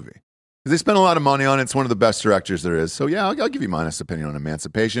on the movie. They spent a lot of money on it. It's one of the best directors there is. So, yeah, I'll give you my honest opinion on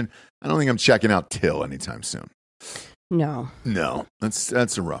Emancipation. I don't think I'm checking out Till anytime soon. No, That's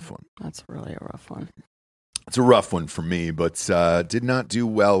a rough one. that's really a rough one. It's a rough one for me, but did not do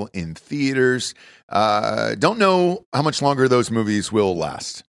well in theaters. Don't know how much longer those movies will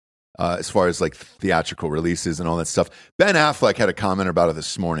last as far as like theatrical releases and all that stuff. Ben Affleck had a comment about it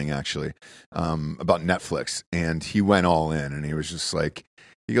this morning, actually, about Netflix, and he went all in, and he was just like,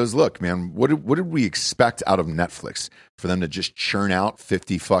 he goes, look, man, what did we expect out of Netflix? For them to just churn out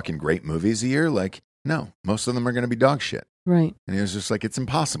 50 fucking great movies a year? Like, no, most of them are going to be dog shit. Right. And he was just like, it's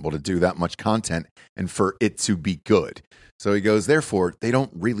impossible to do that much content and for it to be good. So he goes, therefore, they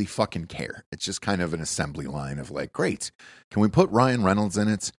don't really fucking care. It's just kind of an assembly line of like, great. Can we put Ryan Reynolds in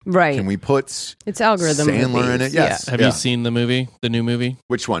it? Right. Can we put It's algorithm Sandler in movies, it? Yes. Have you seen the new movie,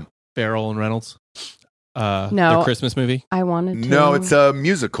 Which one? Farrell and Reynolds? No. The Christmas movie. I wanted to. No, it's a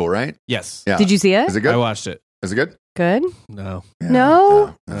musical, right? Yes, Yeah. Did you see it? Is it good? I watched it. Is it good? Good? No, Yeah.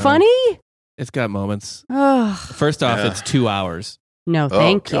 No? Yeah. Funny? it's got moments. Ugh. First off, Yeah. it's 2 hours. No, Oh,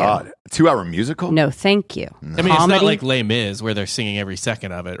 thank you. God. A 2-hour musical? No, thank you. I mean, it's Comedy? not like Les Mis where they're singing every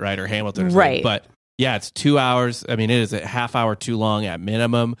second of it, right? Or Hamilton, or something. Right. But yeah, it's 2 hours. I mean, it is a half hour too long at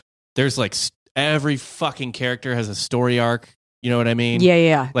minimum. There's like every fucking character has a story arc. You know what I mean?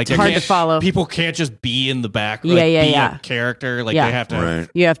 Yeah. Like It's they hard to can't- follow. People can't just be in the back. Yeah, like, yeah, be yeah. a character. Like Yeah. they have to. Right.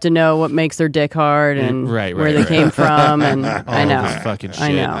 You have to know what makes their dick hard and Right, where right, they right. came from. And All I know. this fucking shit.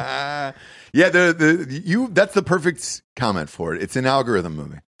 I know. Yeah, that's the perfect comment for it. It's an algorithm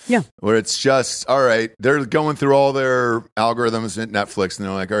movie. Yeah. Where it's just, all right, they're going through all their algorithms at Netflix, and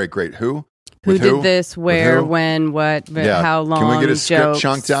they're like, all right, great, who? Who With did this, where, who? when, what, Yeah. how long, Can we get a script jokes,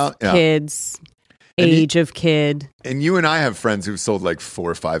 chunked out? Yeah. kids, And you- age of kid. And you and I have friends who've sold like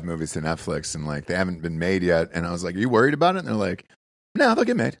 4 or 5 movies to Netflix, and like they haven't been made yet. And I was like, are you worried about it? And they're like, no, they'll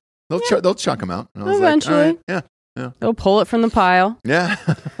get made. They'll chunk them out. And I was Eventually. like, all right, They'll pull it from the pile. yeah.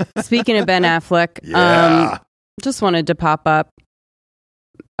 Speaking of Ben Affleck, Yeah. just wanted to pop up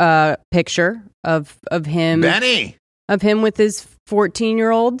a picture of him Benny with his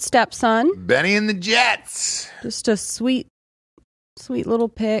 14-year-old stepson. and the Jets. Just a sweet little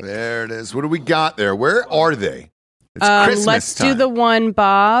pic. There it is. What do we got there? Where are they? It's Christmas Let's time. do the one,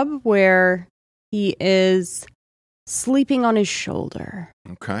 Bob, where he is sleeping on his shoulder.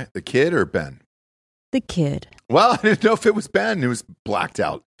 Okay. The kid or Ben? The kid. Well, I didn't know if it was Ben who was blacked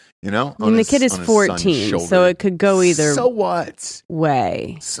out, you know? I mean, the kid is 14, so it could go either So what?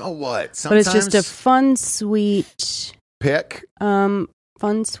 way. So what? But it's just a Sometimes fun, sweet, pick.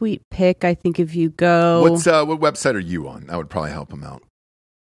 pick. I think if you go, What website are you on? That would probably help him out.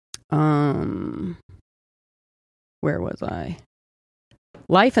 where was I?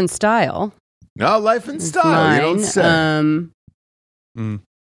 Life and Style. No, Life and is Style. You don't mine. say.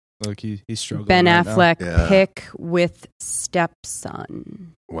 Look, he's struggling. Ben right now. Affleck Yeah. pick with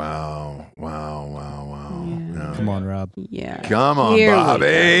stepson. Wow. Yeah. No. Come on, Rob. Yeah. Come on, Here we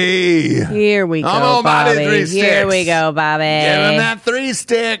Bobby. Here we go, Come on, Bobby, Bobby. 3 Here sticks. we go, Bobby. Give him that 3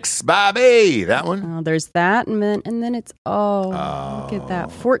 sticks, Bobby. That one? Oh, there's that, and then it's look at that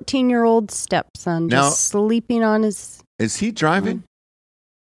 14-year-old stepson Now- just sleeping on his. Is he driving?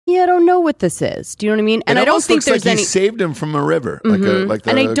 Yeah, I don't know what this is. Do you know what I mean? And it I don't almost think looks there's like any. he saved him from a river, Mhm. like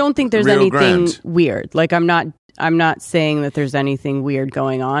and I don't think there's Rio anything Grande. weird. Like I'm not saying that there's anything weird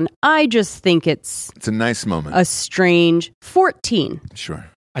going on. I just think it's It's a nice moment. a strange 14. Sure.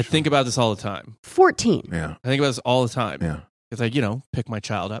 I think about this all the time. 14. Yeah. I think about this all the time. Yeah. Because I, pick my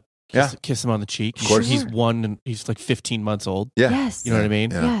child up, Yeah. kiss him on the cheek. Of course. He's 1 and he's like 15 months old. Yeah. Yes. You know what I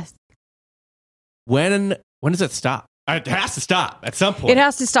mean? Yeah. Yes. When does that stop? It has to stop at some point. It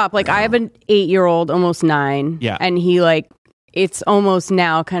has to stop. Like I have an 8-year-old, almost 9. Yeah. And he it's almost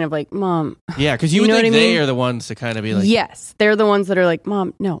now kind of like, Mom. Yeah, because you You would know think what I they mean? are the ones to kind of be like, Yes. They're the ones that are like,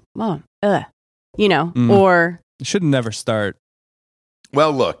 Mom, no, Mom, you know, Mm. or It should never start.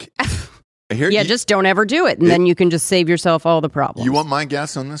 Well, look. Here, yeah, you, just don't ever do it. And then you can just save yourself all the problems. you want my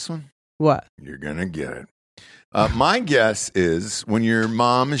guess on this one? what? You're gonna get it. My guess is when your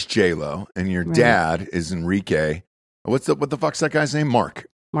mom is J-Lo and your Right. dad is Enrique. What the fuck's that guy's name? Mark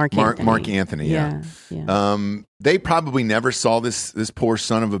Anthony. Yeah. They probably never saw this poor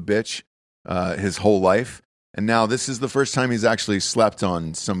son of a bitch his whole life, and now this is the first time he's actually slept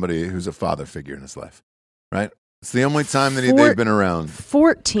on somebody who's a father figure in his life. Right? It's the only time that they've been around.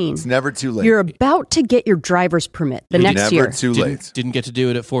 14. It's never too late. You're about to get your driver's permit the next never year. too late. didn't get to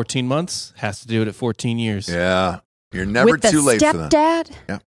do it at 14 months, has to do it at 14 years. Yeah, you're never With the too late for that.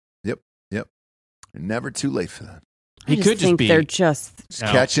 stepdad? Yep. You're never too late for that. He I just could just think be they're just Just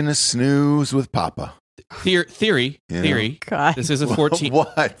No. catching a snooze with Papa. Theory. God. This is a 14.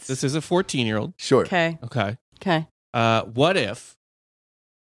 What? This is a 14-year-old. Sure. Okay. Okay. What if,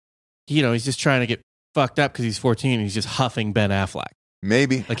 he's just trying to get fucked up because he's 14 and he's just huffing Ben Affleck.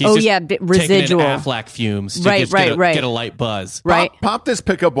 Maybe. Like he's residual taking in Affleck fumes to Right. get a light buzz. Right. Pop this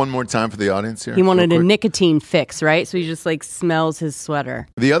pick up one more time for the audience here. He wanted real a quick. nicotine fix, right? So he just like smells his sweater.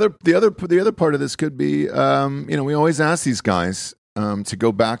 The other part of this could be, we always ask these guys to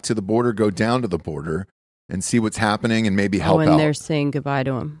go back to the border, go down to the border, and see what's happening, and maybe help and out. they're saying goodbye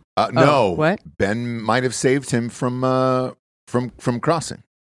to him. No, what? Ben might have saved him from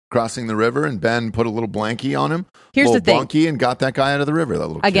crossing the river, and Ben put a little blankie on him. Here's little the thing. bunkie, and got that guy out of the river. That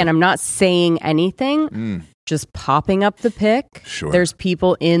little Again, kid. I'm not saying anything. Just popping up the pic. Sure. There's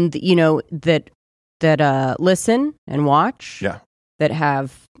people in that listen and watch. Yeah. That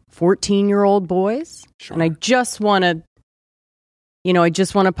have 14-year-old boys, Sure. and I just want to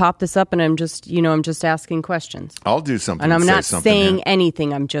pop this up, and I'm just asking questions. I'll do something, And I'm say not something saying here.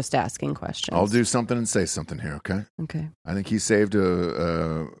 anything. I'm just asking questions. I'll do something and say something here. Okay. Okay. I think he saved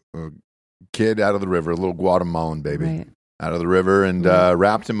a kid out of the river, a little Guatemalan baby, Right. out of the river, and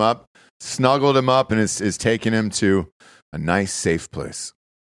wrapped him up, snuggled him up, and is taking him to a nice, safe place.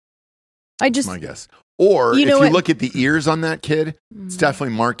 That's my guess. Or if you look at the ears on that kid, it's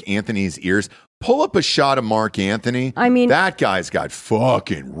definitely Mark Anthony's ears. Pull up a shot of Mark Anthony. I mean, that guy's got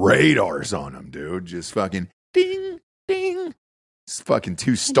fucking radars on him, dude. Just fucking ding, ding. It's fucking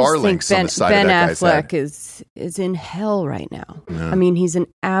two Starlinks on the side of that guy's head. Ben Affleck is in hell right now. Yeah. I mean, he's in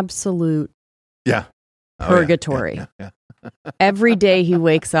absolute purgatory. Yeah. Every day he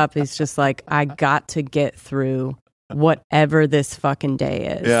wakes up, he's just like, I got to get through whatever this fucking day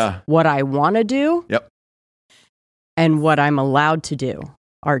is. Yeah. What I want to do and what I'm allowed to do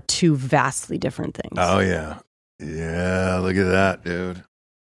are two vastly different things. Oh, yeah. Yeah, look at that, dude.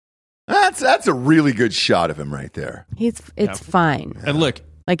 That's a really good shot of him right there. It's fine. And look,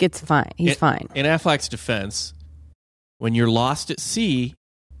 like it's fine. He's fine. In Affleck's defense, when you're lost at sea,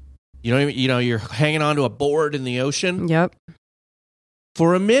 you're hanging onto a board in the ocean. Yep.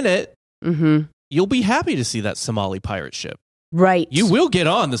 For a minute, Mm-hmm. you'll be happy to see that Somali pirate ship. Right. You will get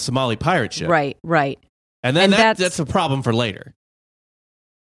on the Somali pirate ship. Right. And then And that's a problem for later.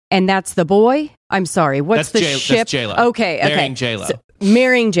 And that's the boy? I'm sorry. What's That's the ship? That's J-Lo. Okay. Marrying J-Lo. So,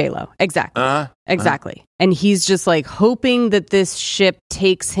 marrying J-Lo. Exactly. Exactly. And he's just like hoping that this ship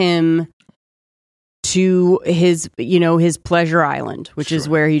takes him to his pleasure island, which is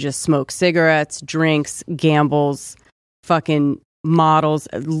where he just smokes cigarettes, drinks, gambles, fucking models,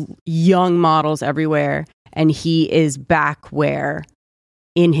 young models everywhere. And he is back where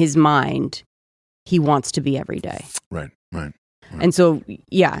in his mind he wants to be every day. Right. And so,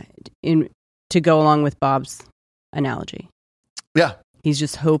 to go along with Bob's analogy. Yeah. He's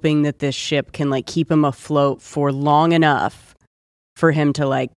just hoping that this ship can like keep him afloat for long enough for him to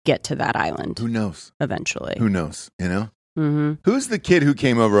like get to that island. Who knows? Eventually. Who knows? Mm-hmm. Who's the kid who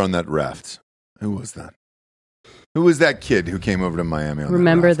came over on that raft? Who was that? Who was that kid who came over to Miami on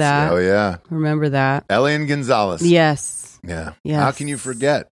Remember that raft? that. Oh, yeah. Remember that. Elian Gonzalez. Yes. Yeah. Yes. How can you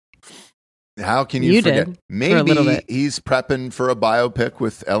forget? How can you You forget? did, for a Maybe little bit. he's prepping for a biopic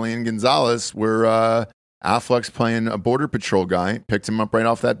with Elian Gonzalez where Affleck's playing a border patrol guy, picked him up right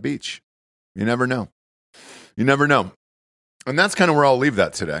off that beach. You never know. And that's kind of where I'll leave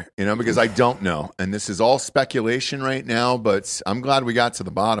that today, because I don't know. And this is all speculation right now, but I'm glad we got to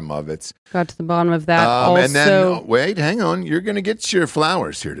the bottom of it. Got to the bottom of that. And then, wait, hang on. You're going to get your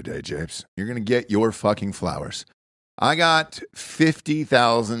flowers here today, Japes. You're going to get your fucking flowers. I got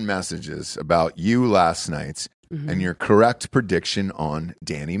 50,000 messages about you last night and your correct prediction on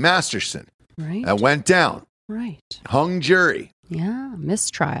Danny Masterson. Right. That went down. Right. Hung jury. Yeah.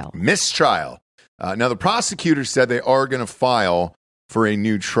 Mistrial. Now, the prosecutor said they are going to file for a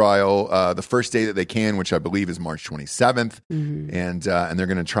new trial the first day that they can, which I believe is March 27th. And they're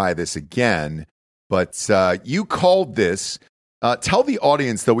going to try this again. But you called this. Tell the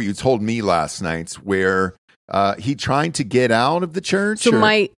audience, though, what you told me last night, where he tried to get out of the church. So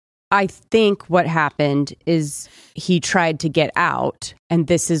I think what happened is he tried to get out, and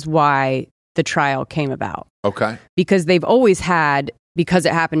this is why the trial came about. Okay. Because they've always had, because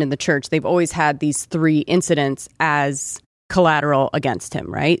it happened in the church, they've always had these 3 incidents as collateral against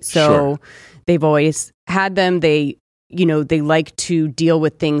him, right? So they've always had them. They like to deal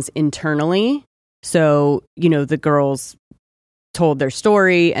with things internally. So, the girls told their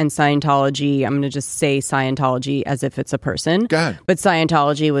story, and Scientology, I'm going to just say Scientology as if it's a person. Go ahead. But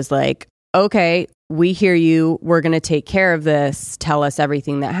Scientology was like, okay, we hear you. We're going to take care of this. Tell us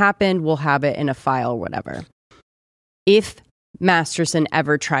everything that happened. We'll have it in a file or whatever. If Masterson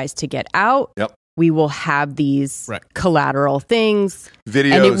ever tries to get out, we will have these Right. collateral things,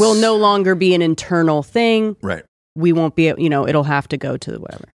 Videos. and it will no longer be an internal thing. Right. We won't be, it'll have to go to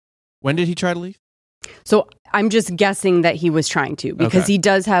whatever. When did he try to leave? So I'm just guessing that he was trying to, because Okay. he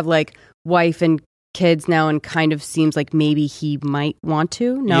does have like wife and kids now, and kind of seems like maybe he might want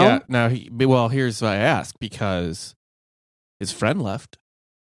to. No, Yeah. Now, well, here's why I ask, because his friend left,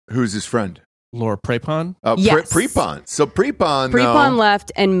 Who's his friend? Laura Prepon. Yes. Prepon. So Prepon, Prepon though,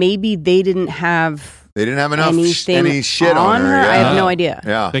 left, and maybe they didn't have they didn't have enough anything any shit on her. I Yeah. have no idea.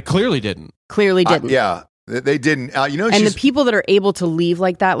 Yeah. They clearly didn't. Clearly didn't. Yeah. They didn't. And she's the people that are able to leave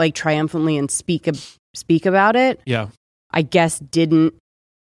like that, like triumphantly and speak about it, Yeah. I guess didn't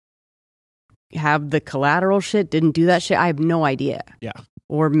have the collateral shit, didn't do that shit. I have no idea. Yeah.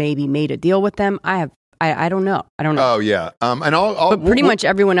 Or maybe made a deal with them. I don't know. I don't know. Oh yeah. And I'll But pretty much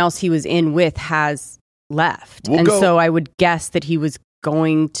everyone else he was in with has left. We'll and go- so I would guess that he was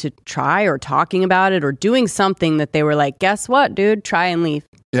going to try, or talking about it, or doing something that they were like, guess what, dude? Try and leave.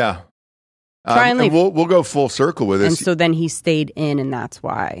 Yeah. Try and leave. We'll go full circle with And this. so then he stayed in, and that's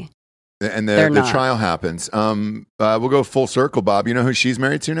why. And they're the not. trial happens. We'll go full circle, Bob. You know who she's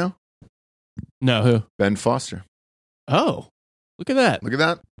married to now? No, who? Ben Foster. Oh, look at that. Look at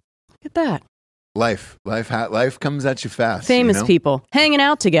that. Look at that. Life comes at you fast. Famous you know? people hanging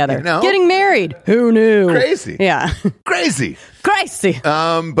out together, You know? getting married. Who knew? Crazy. Yeah. Crazy. Crazy.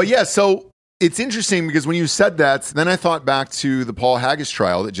 But yeah, so it's interesting because when you said that, then I thought back to the Paul Haggis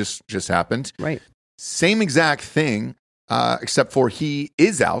trial that just happened. Right. Same exact thing, except for he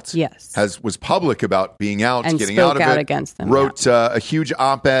is out. Yes. Was public about being out, And getting spoke out of out it. against them, Wrote a huge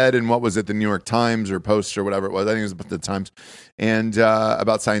op-ed in what was it, the New York Times or Post or whatever it was. I think it was the Times, and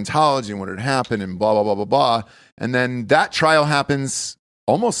about Scientology and what had happened and blah blah blah blah blah. And then that trial happens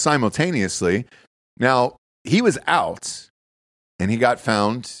almost simultaneously. Now he was out, and he got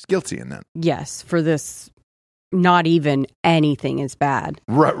found guilty in that. Yes. For this, not even anything is bad.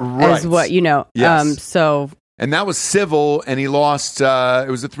 Right. As what, Yes. so And that was civil, and he lost. It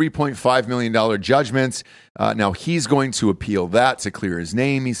was a $3.5 million judgment. Now he's going to appeal that to clear his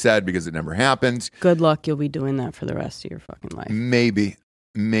name, he said, because it never happened. good luck. You'll be doing that for the rest of your fucking life. Maybe.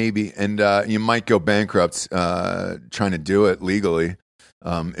 And you might go bankrupt trying to do it legally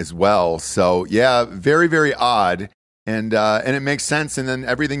as well. So, yeah, very, very odd. And it makes sense. And then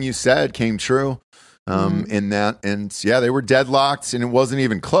everything you said came true in that. And, yeah, they were deadlocked, and it wasn't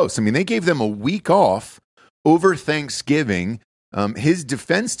even close. I mean, they gave them a week off over Thanksgiving. His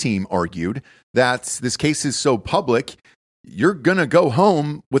defense team argued that this case is so public, you're going to go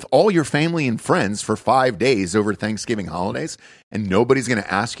home with all your family and friends for 5 days over Thanksgiving holidays, and nobody's going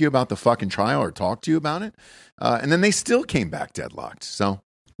to ask you about the fucking trial or talk to you about it. And then they still came back deadlocked. So,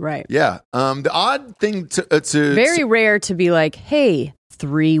 Right. yeah. The odd thing Very rare to be like, hey,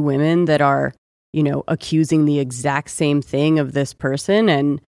 3 women that are, accusing the exact same thing of this person,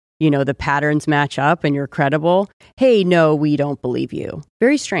 and the patterns match up and you're credible. Hey, no, we don't believe you.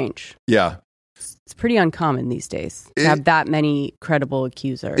 Very strange. yeah. It's pretty uncommon these days to have that many credible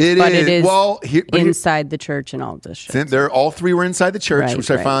accusers. It but is. it is Well, inside the church and all this shit. they're all 3 were inside the church, Right, which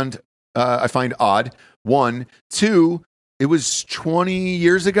right. I find odd. 1, 2, it was 20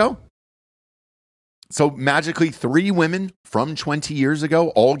 years ago. So magically 3 women from 20 years ago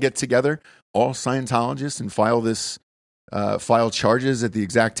all get together, all Scientologists, and file charges at the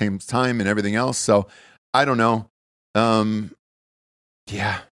exact same time and everything else. So I don't know.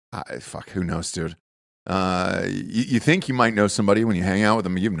 Yeah. Fuck, who knows, dude? You think you might know somebody when you hang out with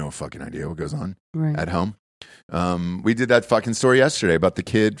them. You have no fucking idea what goes on Right. at home. We did that fucking story yesterday about the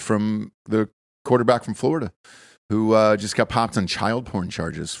kid from the quarterback from Florida who just got popped on child porn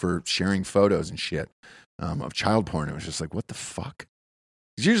charges for sharing photos and shit of child porn. It was just like, what the fuck?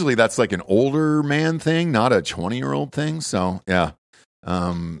 'Cause usually that's like an older man thing, not a 20-year-old thing. So, yeah.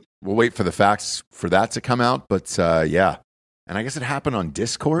 We'll wait for the facts for that to come out. But, yeah. And I guess it happened on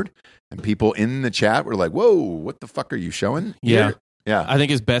Discord, and people in the chat were like, whoa, what the fuck are you showing? Yeah. here?" Yeah. I think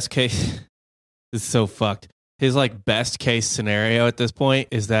his best case is so fucked. His best case scenario at this point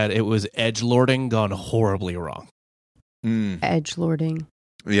is that it was edgelording gone horribly wrong. Edgelording.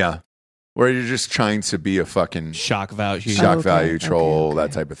 Yeah. Where you're just trying to be a fucking Shock value. shock okay, value okay, troll, okay.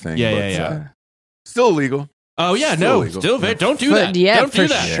 that type of thing. Yeah, but, yeah, yeah. still illegal. Oh yeah, Still no, illegal. still Yeah. don't do But that. yeah, don't for do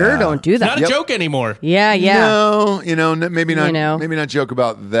that. sure, Yeah. don't do It's that. not a joke anymore. Yeah. No, maybe not. You know. Maybe not joke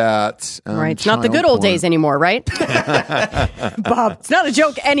about that. Right. It's not the child good old porn. days anymore, right? Bob, it's not a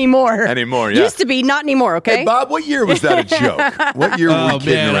joke anymore. Anymore, yeah. Used to be, not anymore, okay? Hey, Bob, what year was that a joke? What year were Oh, we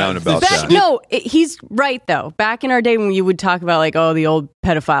kidding man, around about that- that? No, he's right though. Back in our day when you would talk about like, oh, the old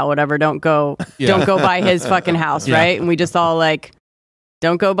pedophile, whatever, don't go by his fucking house, Yeah. right? And we just all like,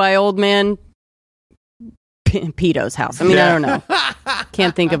 don't go by old man Peto's house. I mean, I don't know.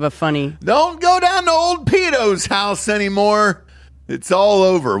 Can't think of a funny. Don't go down to old Peto's house anymore. It's all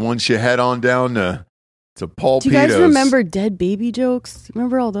over once you head on down to Paul Do you Peto's. guys remember dead baby jokes?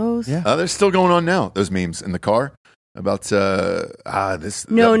 Remember all those? Yeah. They're still going on now. Those memes in the car about this.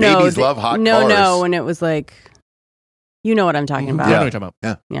 No, babies love hot cars. No, and it was like, you know what I'm talking about. I know what you're talking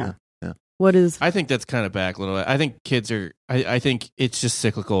about. Yeah. What is? I think that's kind of back a little bit. I think kids are. I think it's just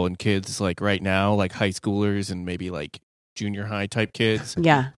cyclical in kids like right now, like high schoolers and maybe like junior high type kids.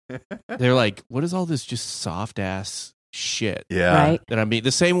 Yeah. They're like, what is all this just soft ass shit? Yeah. Right. That I mean,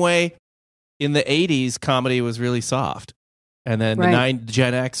 the same way in the '80s, comedy was really soft, and then Right. the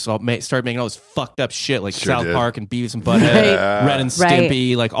Gen X started making all this fucked up shit like Sure South did. Park and Beavis and Butthead, Right. Ren and Right.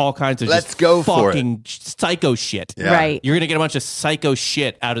 Stimpy, like all kinds of Let's just go for it. fucking psycho shit. Yeah. Right. You're gonna get a bunch of psycho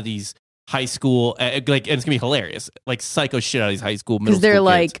shit out of these high school, and it's gonna be hilarious. Like psycho shit out of these high school, middle Because they're school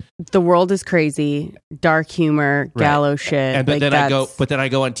like, kids. the world is crazy, dark humor, Right. gallows shit. And but like then that's- I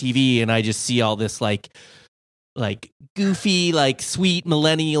go on TV and I just see all this like goofy, like sweet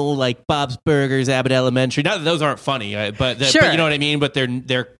millennial, like Bob's Burgers, Abbott Elementary. Not that those aren't funny, but Sure. you know what I mean. But they're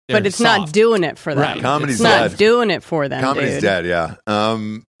But it's soft. not doing it for them. Right. Comedy's It's not dead. doing it for them. Comedy's dude. dead. Yeah.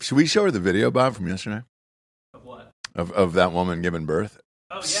 Should we show her the video, Bob, from yesterday Of what? of that woman giving birth,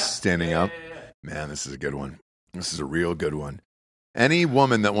 Oh yeah, standing up? Man, this is a good one. This is a real good one. Any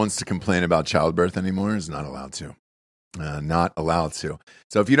woman that wants to complain about childbirth anymore is not allowed to. Not allowed to.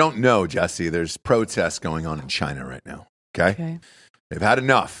 So if you don't know, Jesse, there's protests going on in China right now. Okay? Okay. They've had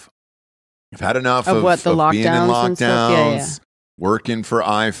enough. They've had enough Of what, the being in lockdowns and stuff? Yeah, yeah. working for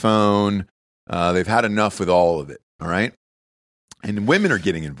iPhone. They've had enough with all of it. All right? And women are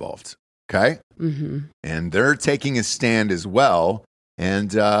getting involved. Okay? Mm-hmm. And they're taking a stand as well.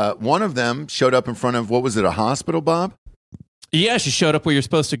 And one of them showed up in front of, what was it, a hospital, Bob? Yeah, she showed up where you're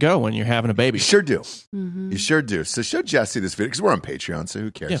supposed to go when you're having a baby. You sure do. Mm-hmm. You sure do. So show Jesse this video, because we're on Patreon, so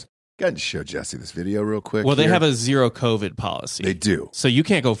who cares? Yeah. Go ahead and show Jesse this video real quick. Well, they here. have a zero COVID policy. They do. So you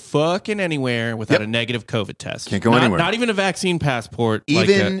can't go fucking anywhere without Yep. a negative COVID test. Can't go anywhere. Not even a vaccine passport.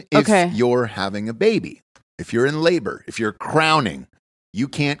 Even if Okay. you're having a baby, if you're in labor, if you're crowning, you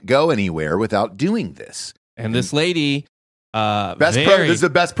can't go anywhere without doing this. and this lady, This very, is the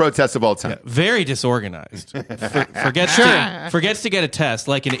best protest of all time. yeah, very disorganized. Forgets to get a test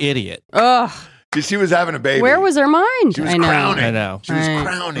like an idiot. Ugh. Because she was having a baby. Where was her mind? She was I know. crowning. I know. She was Right.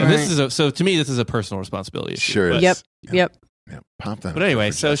 crowning. And this is so to me, this is a personal responsibility issue. Sure but, is. Yep. Yeah. Yep. Yeah, pop that. But up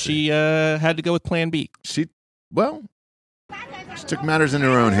anyway, for so Jesse. she had to go with Plan B. She took matters in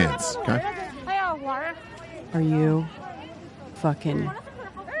her own hands. Okay. Are you fucking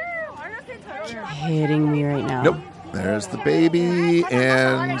kidding me right now? Nope. There's the baby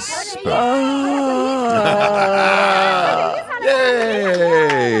and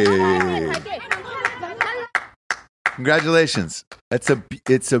Yay! Congratulations. It's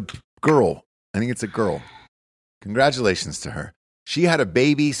a girl. I think it's a girl. Congratulations to her. She had a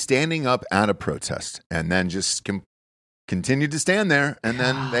baby standing up at a protest and then just continued to stand there. And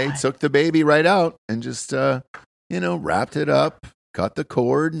then they took the baby right out and just, wrapped it up, cut the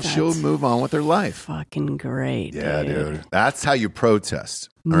cord, and she'll That's move on with her life. Fucking great. Yeah, dude. That's how you protest.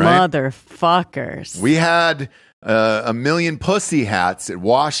 All right? Motherfuckers. We had a million pussy hats at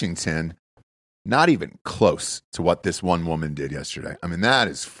Washington. Not even close to what this one woman did yesterday. I mean, that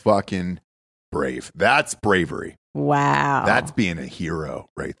is fucking brave. That's bravery. Wow. That's being a hero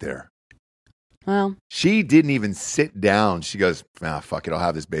right there. well. She didn't even sit down. She goes, fuck it. I'll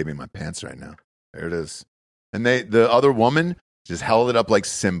have this baby in my pants right now. There it is. And the other woman just held it up like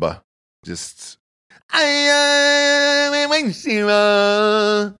Simba. Just,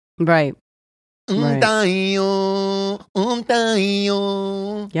 Right.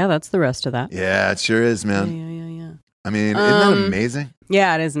 Yeah, that's the rest of that. yeah, it sure is, Yeah, man. yeah. I mean, isn't that Um, amazing?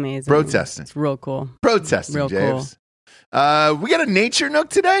 Yeah, it is amazing. Protesting. It's real cool. Protesting, real James. We got a nature nook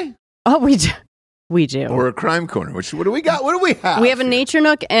today Oh, we do. We do. or a crime corner. What do we got? What do we have? We have a nature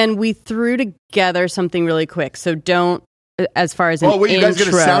nook, and we threw together something really quick. So don't, as far as an Oh, wait, you intro, guys get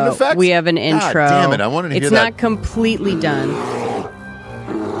a sound effect? we have an God intro. damn it, I wanted to hear It's that. not completely done.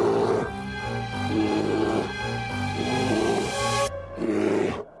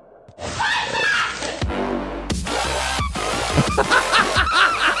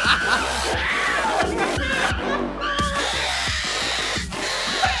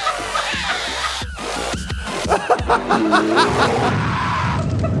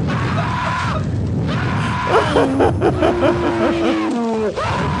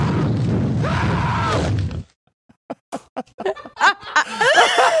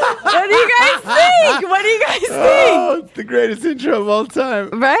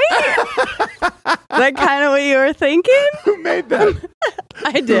 time. Right? Is that kind of what you were thinking? Who made that?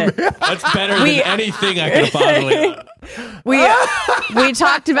 I did. That's better than anything I could have possibly. We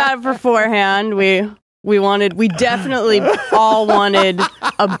talked about it beforehand. We definitely all wanted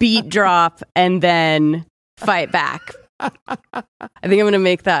a beat drop and then fight back. I think I'm going to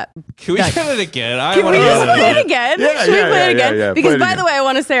make that. Can we get it again? Can we just play it again? Yeah, Should we play it again? yeah. Because Play it by again. the way, I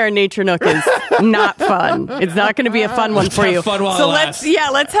want to say our Nature Nook is not fun. It's not going to be a fun one for have you. fun while So it let's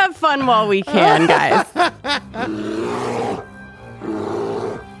lasts. let's have fun while we can, guys.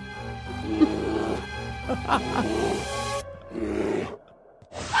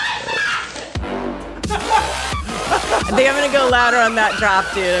 I think I'm going to go louder on that drop,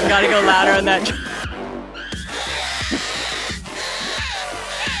 dude. I've got to go louder on that drop.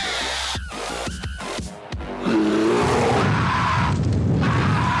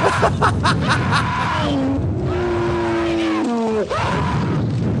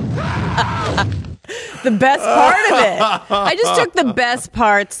 The best part of it. I just took the best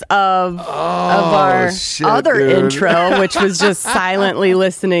parts of our shit, other dude. intro, which was just silently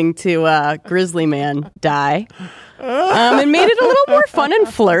listening to Grizzly Man die. And made it a little more fun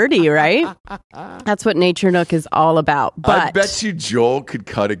and flirty, right? That's what Nature Nook is all about. But I bet you Joel could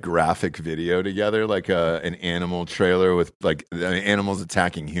cut a graphic video together, like an animal trailer with like animals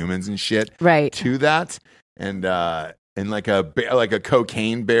attacking humans and shit. Right. To that, and like a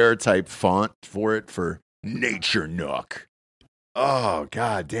cocaine bear type font for it for Nature Nook. Oh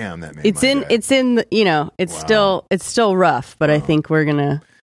god damn, that made it's my in day. it's in you know it's Wow. still rough, but I think we're gonna.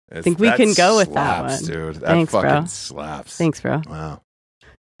 think we That can go with that slaps, one. dude. That Thanks, fucking bro. slaps. Thanks, bro. Wow.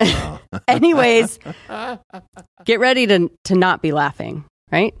 Anyways, get ready to not be laughing,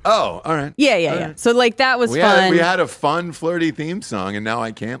 right? Oh, all right. Yeah. All right. So like that was We fun. had a fun, flirty theme song, and now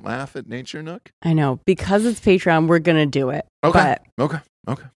I can't laugh at Nature Nook. I know, because it's Patreon, we're gonna do it. Okay. Okay.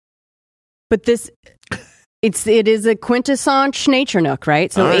 But this, it is a quintessence Nature Nook,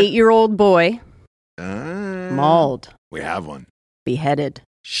 right? So All right. 8-year-old boy Uh, mauled, We have one. beheaded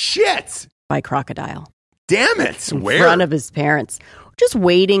Shit! by crocodile Damn it! in Where? front of his parents, just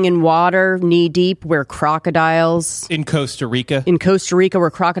wading in water knee deep, where crocodiles In Costa Rica. in Costa Rica,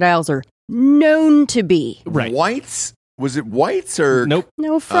 where crocodiles are known to be. Right. Whites? Was it whites or Nope.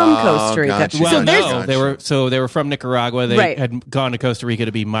 No, from Oh, Costa Rica. gotcha. Well, so there's no, they were from Nicaragua. They Right. had gone to Costa Rica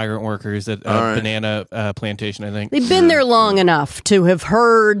to be migrant workers at a All right. banana plantation, I think. they've been there long enough to have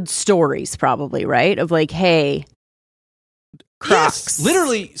heard stories, probably, right? Of like, hey, Crocs. Yes,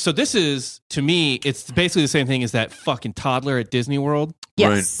 literally. So this is, to me, it's basically the same thing as that fucking toddler at Disney World,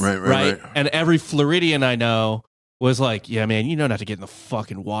 Yes. Right. And every Floridian I know was like, yeah, man, you know not to get in the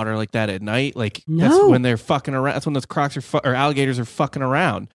fucking water like that at night. Like, that's No. when they're fucking around. That's when those crocs or alligators are fucking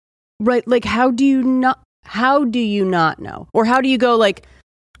around. Right. Like, how do you not know? Or how do you go like,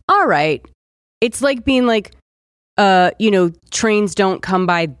 all right, it's like being like, trains don't come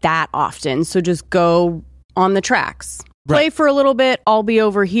by that often. So just go on the tracks, play Right. for a little bit. I'll be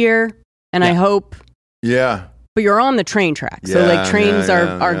over here. And I Yeah. hope, Yeah. but you're on the train track. So Yeah, like trains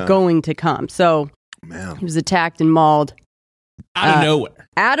yeah, are yeah. going to come. So Man. he was attacked and mauled Out of nowhere.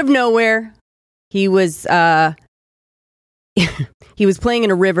 out of nowhere. He was, he was playing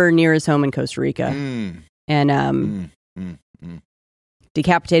in a river near his home in Costa Rica Mm, and, mm, mm.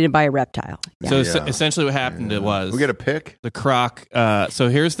 decapitated by a reptile. Yeah. So Yeah. essentially what happened it was We get a pick? the croc. So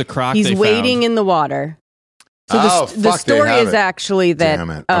here's the croc He's they wading found. in the water. So Oh, the fuck, they story have is it. actually that Damn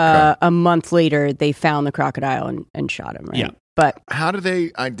it. Okay. a month later they found the crocodile and shot him. Right? Yeah. But How do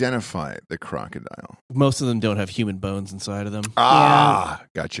they identify the crocodile? Most of them don't have human bones inside of them. Ah,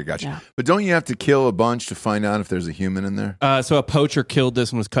 gotcha. Yeah. But don't you have to kill a bunch to find out if there's a human in there? So a poacher killed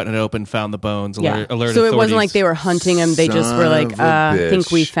this and was cutting it open, found the bones, yeah, alerted so it wasn't authorities. like they were hunting him. They just were Son like, of a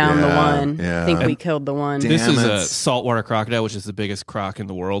think we bitch. found the Yeah, one. yeah. Think we killed the one. Damn. This is Damn a it. saltwater crocodile, which is the biggest croc in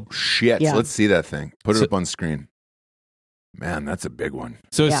the world. Shit. Yeah. Let's see that thing. Put it So- up on screen. Man, that's a big one.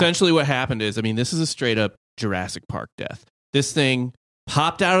 So Yeah. essentially what happened is, this is a straight up Jurassic Park death. This thing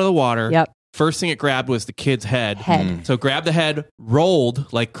popped out of the water. Yep. First thing it grabbed was the kid's head. Head. So grabbed the head,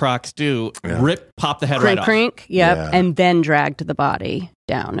 rolled like crocs do, Yeah. popped the head Crink, right off. crink. Yep. Yeah. And then dragged the body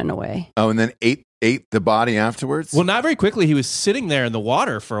down and away. Oh, and then ate the body afterwards? Well, not very quickly. He was sitting there in the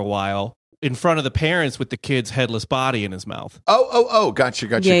water for a while in front of the parents with the kid's headless body in his mouth. Oh, gotcha.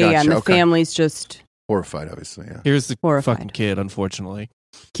 Yeah. And the Okay. family's just Horrified, obviously, yeah. Here's the Horrified. fucking kid, unfortunately.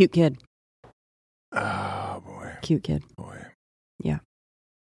 cute kid. Oh, boy. Cute kid. Boy. Yeah.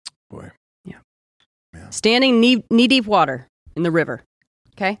 Boy. Standing knee deep water in the river.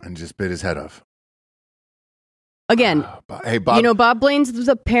 Okay. And just bit his head off. Again, Hey, Bob. Bob blames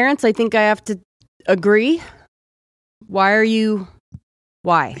the parents. I think I have to agree. Why are you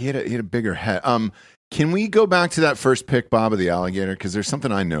Why? He had a bigger head. Can we go back to that first pick, Bob, of the alligator? Because there's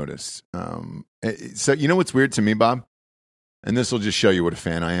something I noticed. So you know what's weird to me, Bob? And this will just show you what a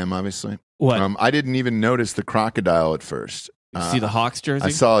fan I am, obviously. What? I didn't even notice the crocodile at first. You see the Hawks jersey? I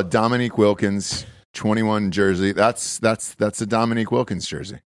saw a Dominique Wilkins 21 jersey. That's a Dominique Wilkins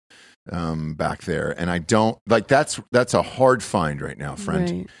jersey back there. And I don't like that's a hard find right now, friend.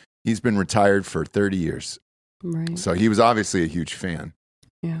 Right. He's been retired for 30 years. Right. So he was obviously a huge fan.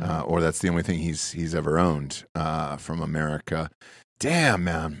 Yeah. Or that's the only thing he's ever owned from America. Damn,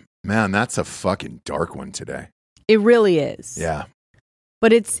 man, that's a fucking dark one today. It really is. Yeah,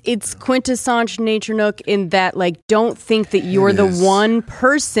 But it's quintessential Nature Nook in that, like, don't think that you're It the is. one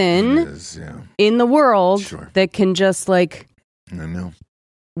person it is, yeah. in the world Sure. that can just like I know,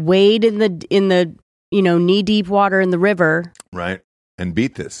 wade in the knee deep water in the river. right? And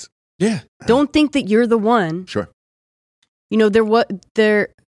beat this. Yeah. Don't think that you're the one. Sure. You know, there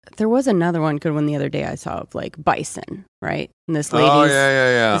was another one good one the other day I saw of like bison, right? And this lady's Oh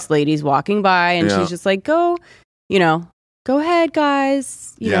yeah. this lady's walking by and Yeah. she's just like, go ahead,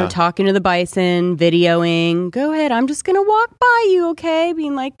 guys. You know, Yeah. talking to the bison, videoing. Go ahead. I'm just gonna walk by you, okay?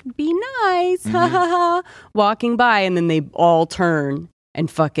 Being like, be nice. Ha Mm-hmm. ha ha. Walking by, and then they all turn and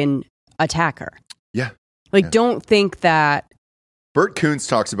fucking attack her. Yeah. Like, Yeah. don't think that. Bert Koontz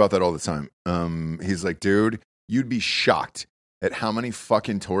talks about that all the time. He's like, dude, you'd be shocked at how many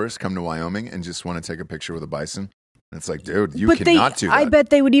fucking tourists come to Wyoming and just want to take a picture with a bison. And it's like, dude, you cannot do that. I bet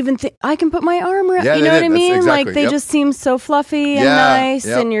they would even think I can put my arm around. Yeah, you they know what did. I That's mean? exactly- Like they yep. just seem so fluffy and Yeah, nice,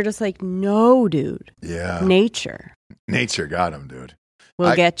 yep. and you're just like, no, dude. Yeah. Nature Nature got him, dude.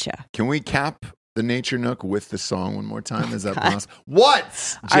 will get you. Can we cap the Nature Nook with the song one more time? Is that God. possible?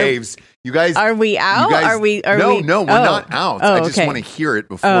 What, James? You guys Are we out? You guys, Are we? no, we're not out. Oh, I just okay. want to hear it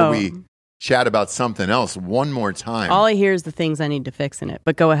before Oh. we chat about something else one more time. All I hear is the things I need to fix in it.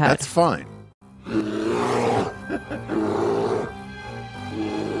 But go ahead. That's fine.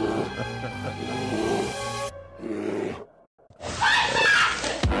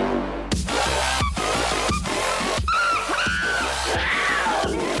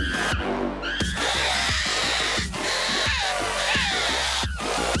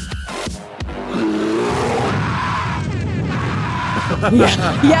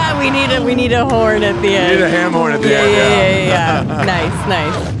 yeah, we need a horn at the end. need a ham horn at the end, Yeah.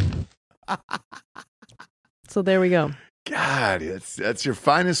 Nice. So there we go. God, that's your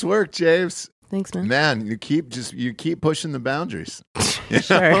finest work, James. Thanks, man. Man, you keep pushing the boundaries. You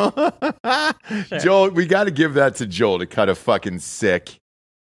Sure. know? Joel, we got to give that to Joel to cut a fucking sick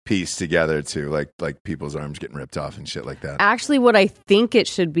piece together too, like people's arms getting ripped off and shit like that. Actually, what I think it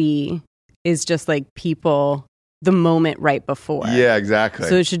should be is just like people the moment right before. Yeah, exactly.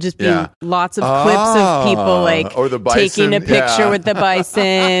 So it should just be Yeah. lots of clips of people like or the bison, taking a picture yeah. with the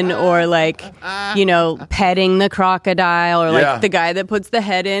bison or like, petting the crocodile or like Yeah. the guy that puts the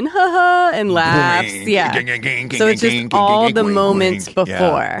head in and laughs. Yeah. So it's just all the moments before.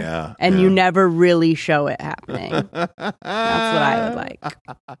 Yeah, and yeah. you never really show it happening. That's what I would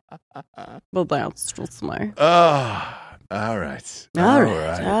like. Well, that's just more. Oh, all right. All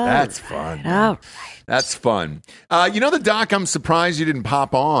right. That's fun. All That's fun. The doc I'm surprised you didn't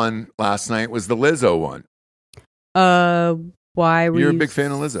pop on last night was the Lizzo one. Why were You're a you big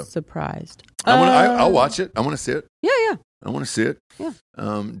fan of Lizzo. surprised? I'll watch it. I want to see it. Yeah. I want to see it. Yeah.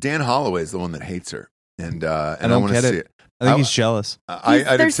 Dan Holloway is the one that hates her, and I don't want to get see it. it. I think he's jealous. I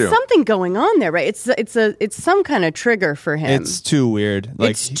do There's too. something going on there, right? It's some kind of trigger for him. It's too weird.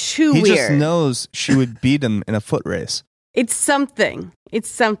 Like It's too he just weird. knows she would beat him in a foot race. It's something. It's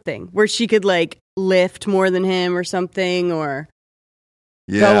something where she could like lift more than him or something, or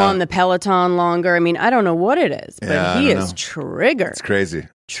go on the Peloton longer. I mean, I don't know what it is, but Yeah, he I don't is know. triggered. It's crazy.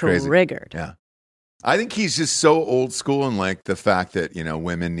 crazy. Triggered. Yeah. I think he's just so old school and like the fact that,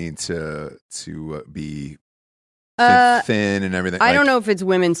 women need to be thin and everything. I don't know if it's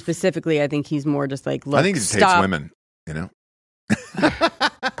women specifically. I think he's more just like, look, I think he just stop. hates women,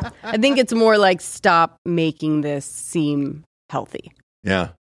 I think it's more like, stop making this seem healthy. Yeah.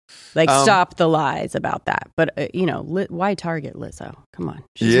 Like, Um, stop the lies about that. But, why target Lizzo? Come on.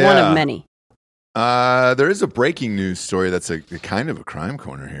 She's one of many. There is a breaking news story that's a kind of a crime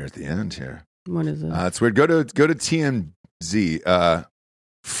corner here at the end here. What is it? It's weird. Go to TMZ.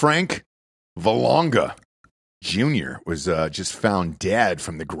 Frank Valonga Jr. was just found dead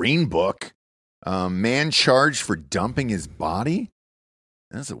from the Green Book. Man charged for dumping his body.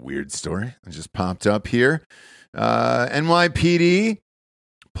 That's a weird story. It just popped up here. NYPD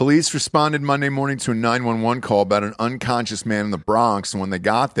police responded Monday morning to a 911 call about an unconscious man in the Bronx. And when they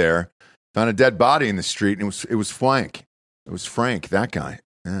got there, found a dead body in the street, and it was Frank. It was Frank, that guy.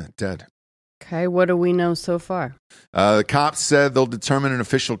 Yeah, dead. Okay, what do we know so far? The cops said they'll determine an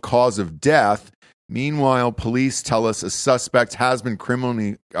official cause of death. Meanwhile, police tell us a suspect has been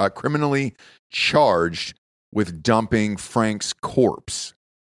criminally charged with dumping Frank's corpse.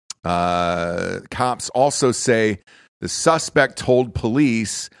 Cops also say the suspect told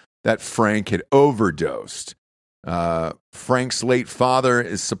police that Frank had overdosed. Frank's late father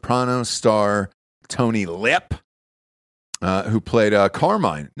is soprano star Tony Lip, who played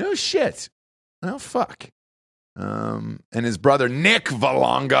Carmine. No shit. Oh, fuck. And his brother Nick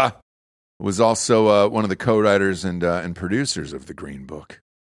Valonga was also one of the co-writers and producers of The Green Book.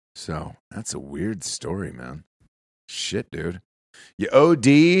 So that's a weird story, man. Shit, dude. You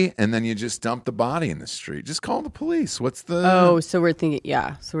OD and then you just dump the body in the street. Just call the police. What's the So we're thinking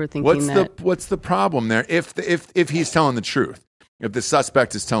what's the problem there? If he's telling the truth, if the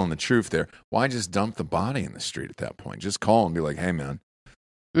suspect is telling the truth there, why just dump the body in the street at that point? Just call and be like, hey man,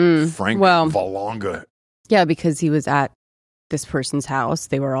 Frank Valonga. Yeah, because he was at this person's house.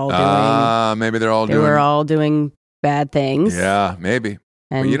 They were all doing maybe they were all doing bad things. Yeah, maybe.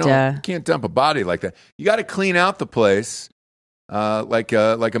 And you can't dump a body like that. You got to clean out the place. Like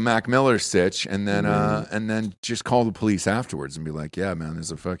a Mac Miller sitch, and then just call the police afterwards and be like, "Yeah, man,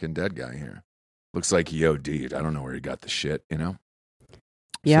 there's a fucking dead guy here. Looks like he OD'd. I don't know where he got the shit, you know."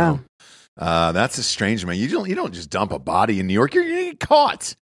 Yeah, so, that's a strange man. You don't just dump a body in New York. You're gonna get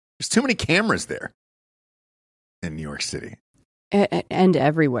caught. There's too many cameras there in New York City and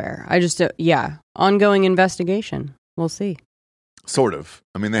everywhere. I just ongoing investigation. We'll see. Sort of.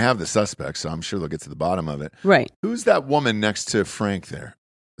 I mean, they have the suspects, so I'm sure they'll get to the bottom of it. Right. Who's that woman next to Frank there?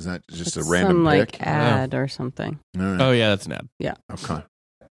 Is that just it's a random some, pic? Ad or something. Right. Oh, yeah, that's an ad. Yeah. Okay.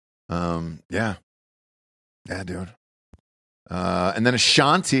 Yeah. Yeah, dude. And then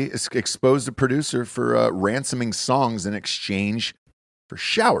Ashanti is exposed a producer for ransoming songs in exchange for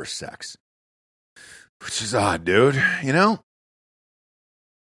shower sex. Which is odd, dude. You know?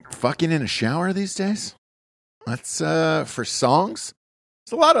 Fucking in a shower these days? That's for songs?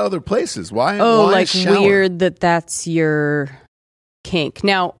 There's a lot of other places. Why like shower? Weird that's your kink.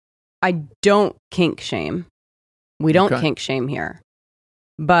 Now, I don't kink shame. We don't kink shame here.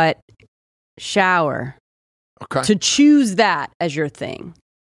 But shower. Okay. To choose that as your thing.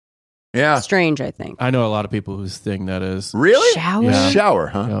 Yeah. Strange, I think. I know a lot of people whose thing that is. Really? Shower? Yeah. Shower,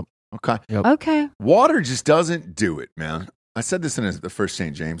 huh? Yep. Okay. Yep. Okay. Water just doesn't do it, man. I said this in the first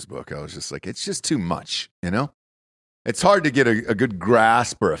St. James book. I was just like, it's just too much, you know? It's hard to get a good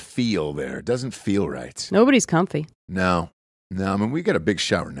grasp or a feel there. It doesn't feel right. Nobody's comfy. No. I mean, we got a big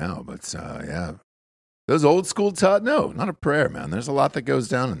shower now, but yeah. Those old school no, not a prayer, man. There's a lot that goes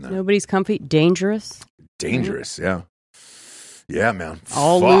down in there. Nobody's comfy. Dangerous. Dangerous, yeah. Yeah, man.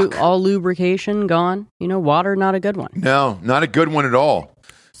 All lubrication gone. You know, water, not a good one. No, not a good one at all.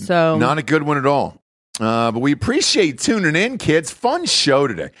 So Not a good one at all. But we appreciate tuning in, kids. Fun show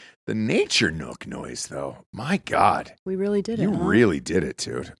today. The Nature Nook noise, though. My God. we really did it. You huh? really did it,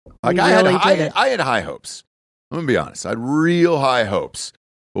 dude. We I really did it. had high hopes. I'm going to be honest. I had real high hopes.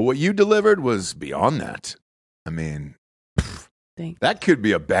 But what you delivered was beyond that. I mean, that could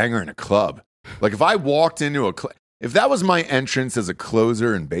be a banger in a club. Like if I walked into a club, if that was my entrance as a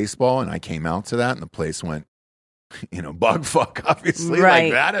closer in baseball and I came out to that and the place went, bug fuck, obviously,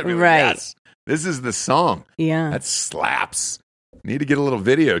 like that, I'd be like, yes, this is the song. Yeah. That slaps. Need to get a little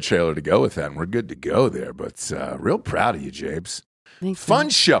video trailer to go with that, and we're good to go there. But real proud of you, Jabes. Thanks, Fun man.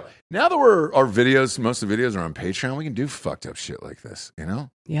 show. Now that most of the videos are on Patreon, we can do fucked up shit like this, you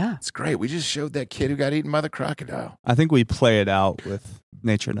know? Yeah. It's great. We just showed that kid who got eaten by the crocodile. I think we play it out with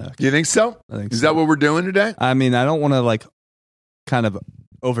Nature Nook. You think so? I think Is so. that what we're doing today? I mean, I don't want to kind of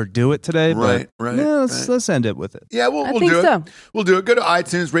overdo it today. Right. Yeah, let's end it with it. Yeah, we'll I think do it. so. We'll do it. Go to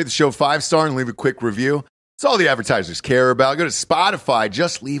iTunes, rate the show 5-star, and leave a quick review. It's all the advertisers care about. Go to Spotify,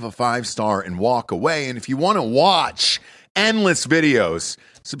 just leave a 5-star and walk away. And if you want to watch endless videos,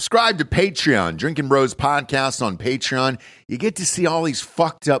 subscribe to Patreon, Drinking Bros Podcast on Patreon. You get to see all these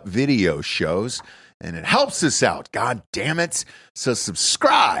fucked up video shows, and it helps us out. God damn it. So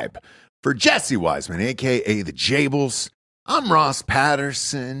subscribe. For Jesse Wiseman, a.k.a. The Jables, I'm Ross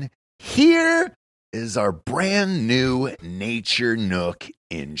Patterson. Here is our brand new Nature Nook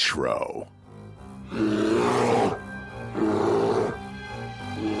intro.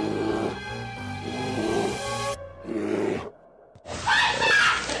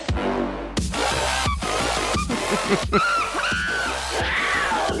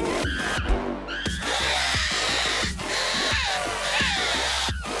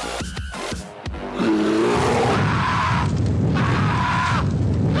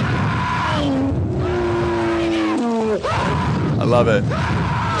 love it.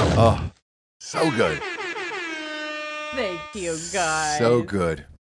 Oh, so good. Thank you, guys. So good.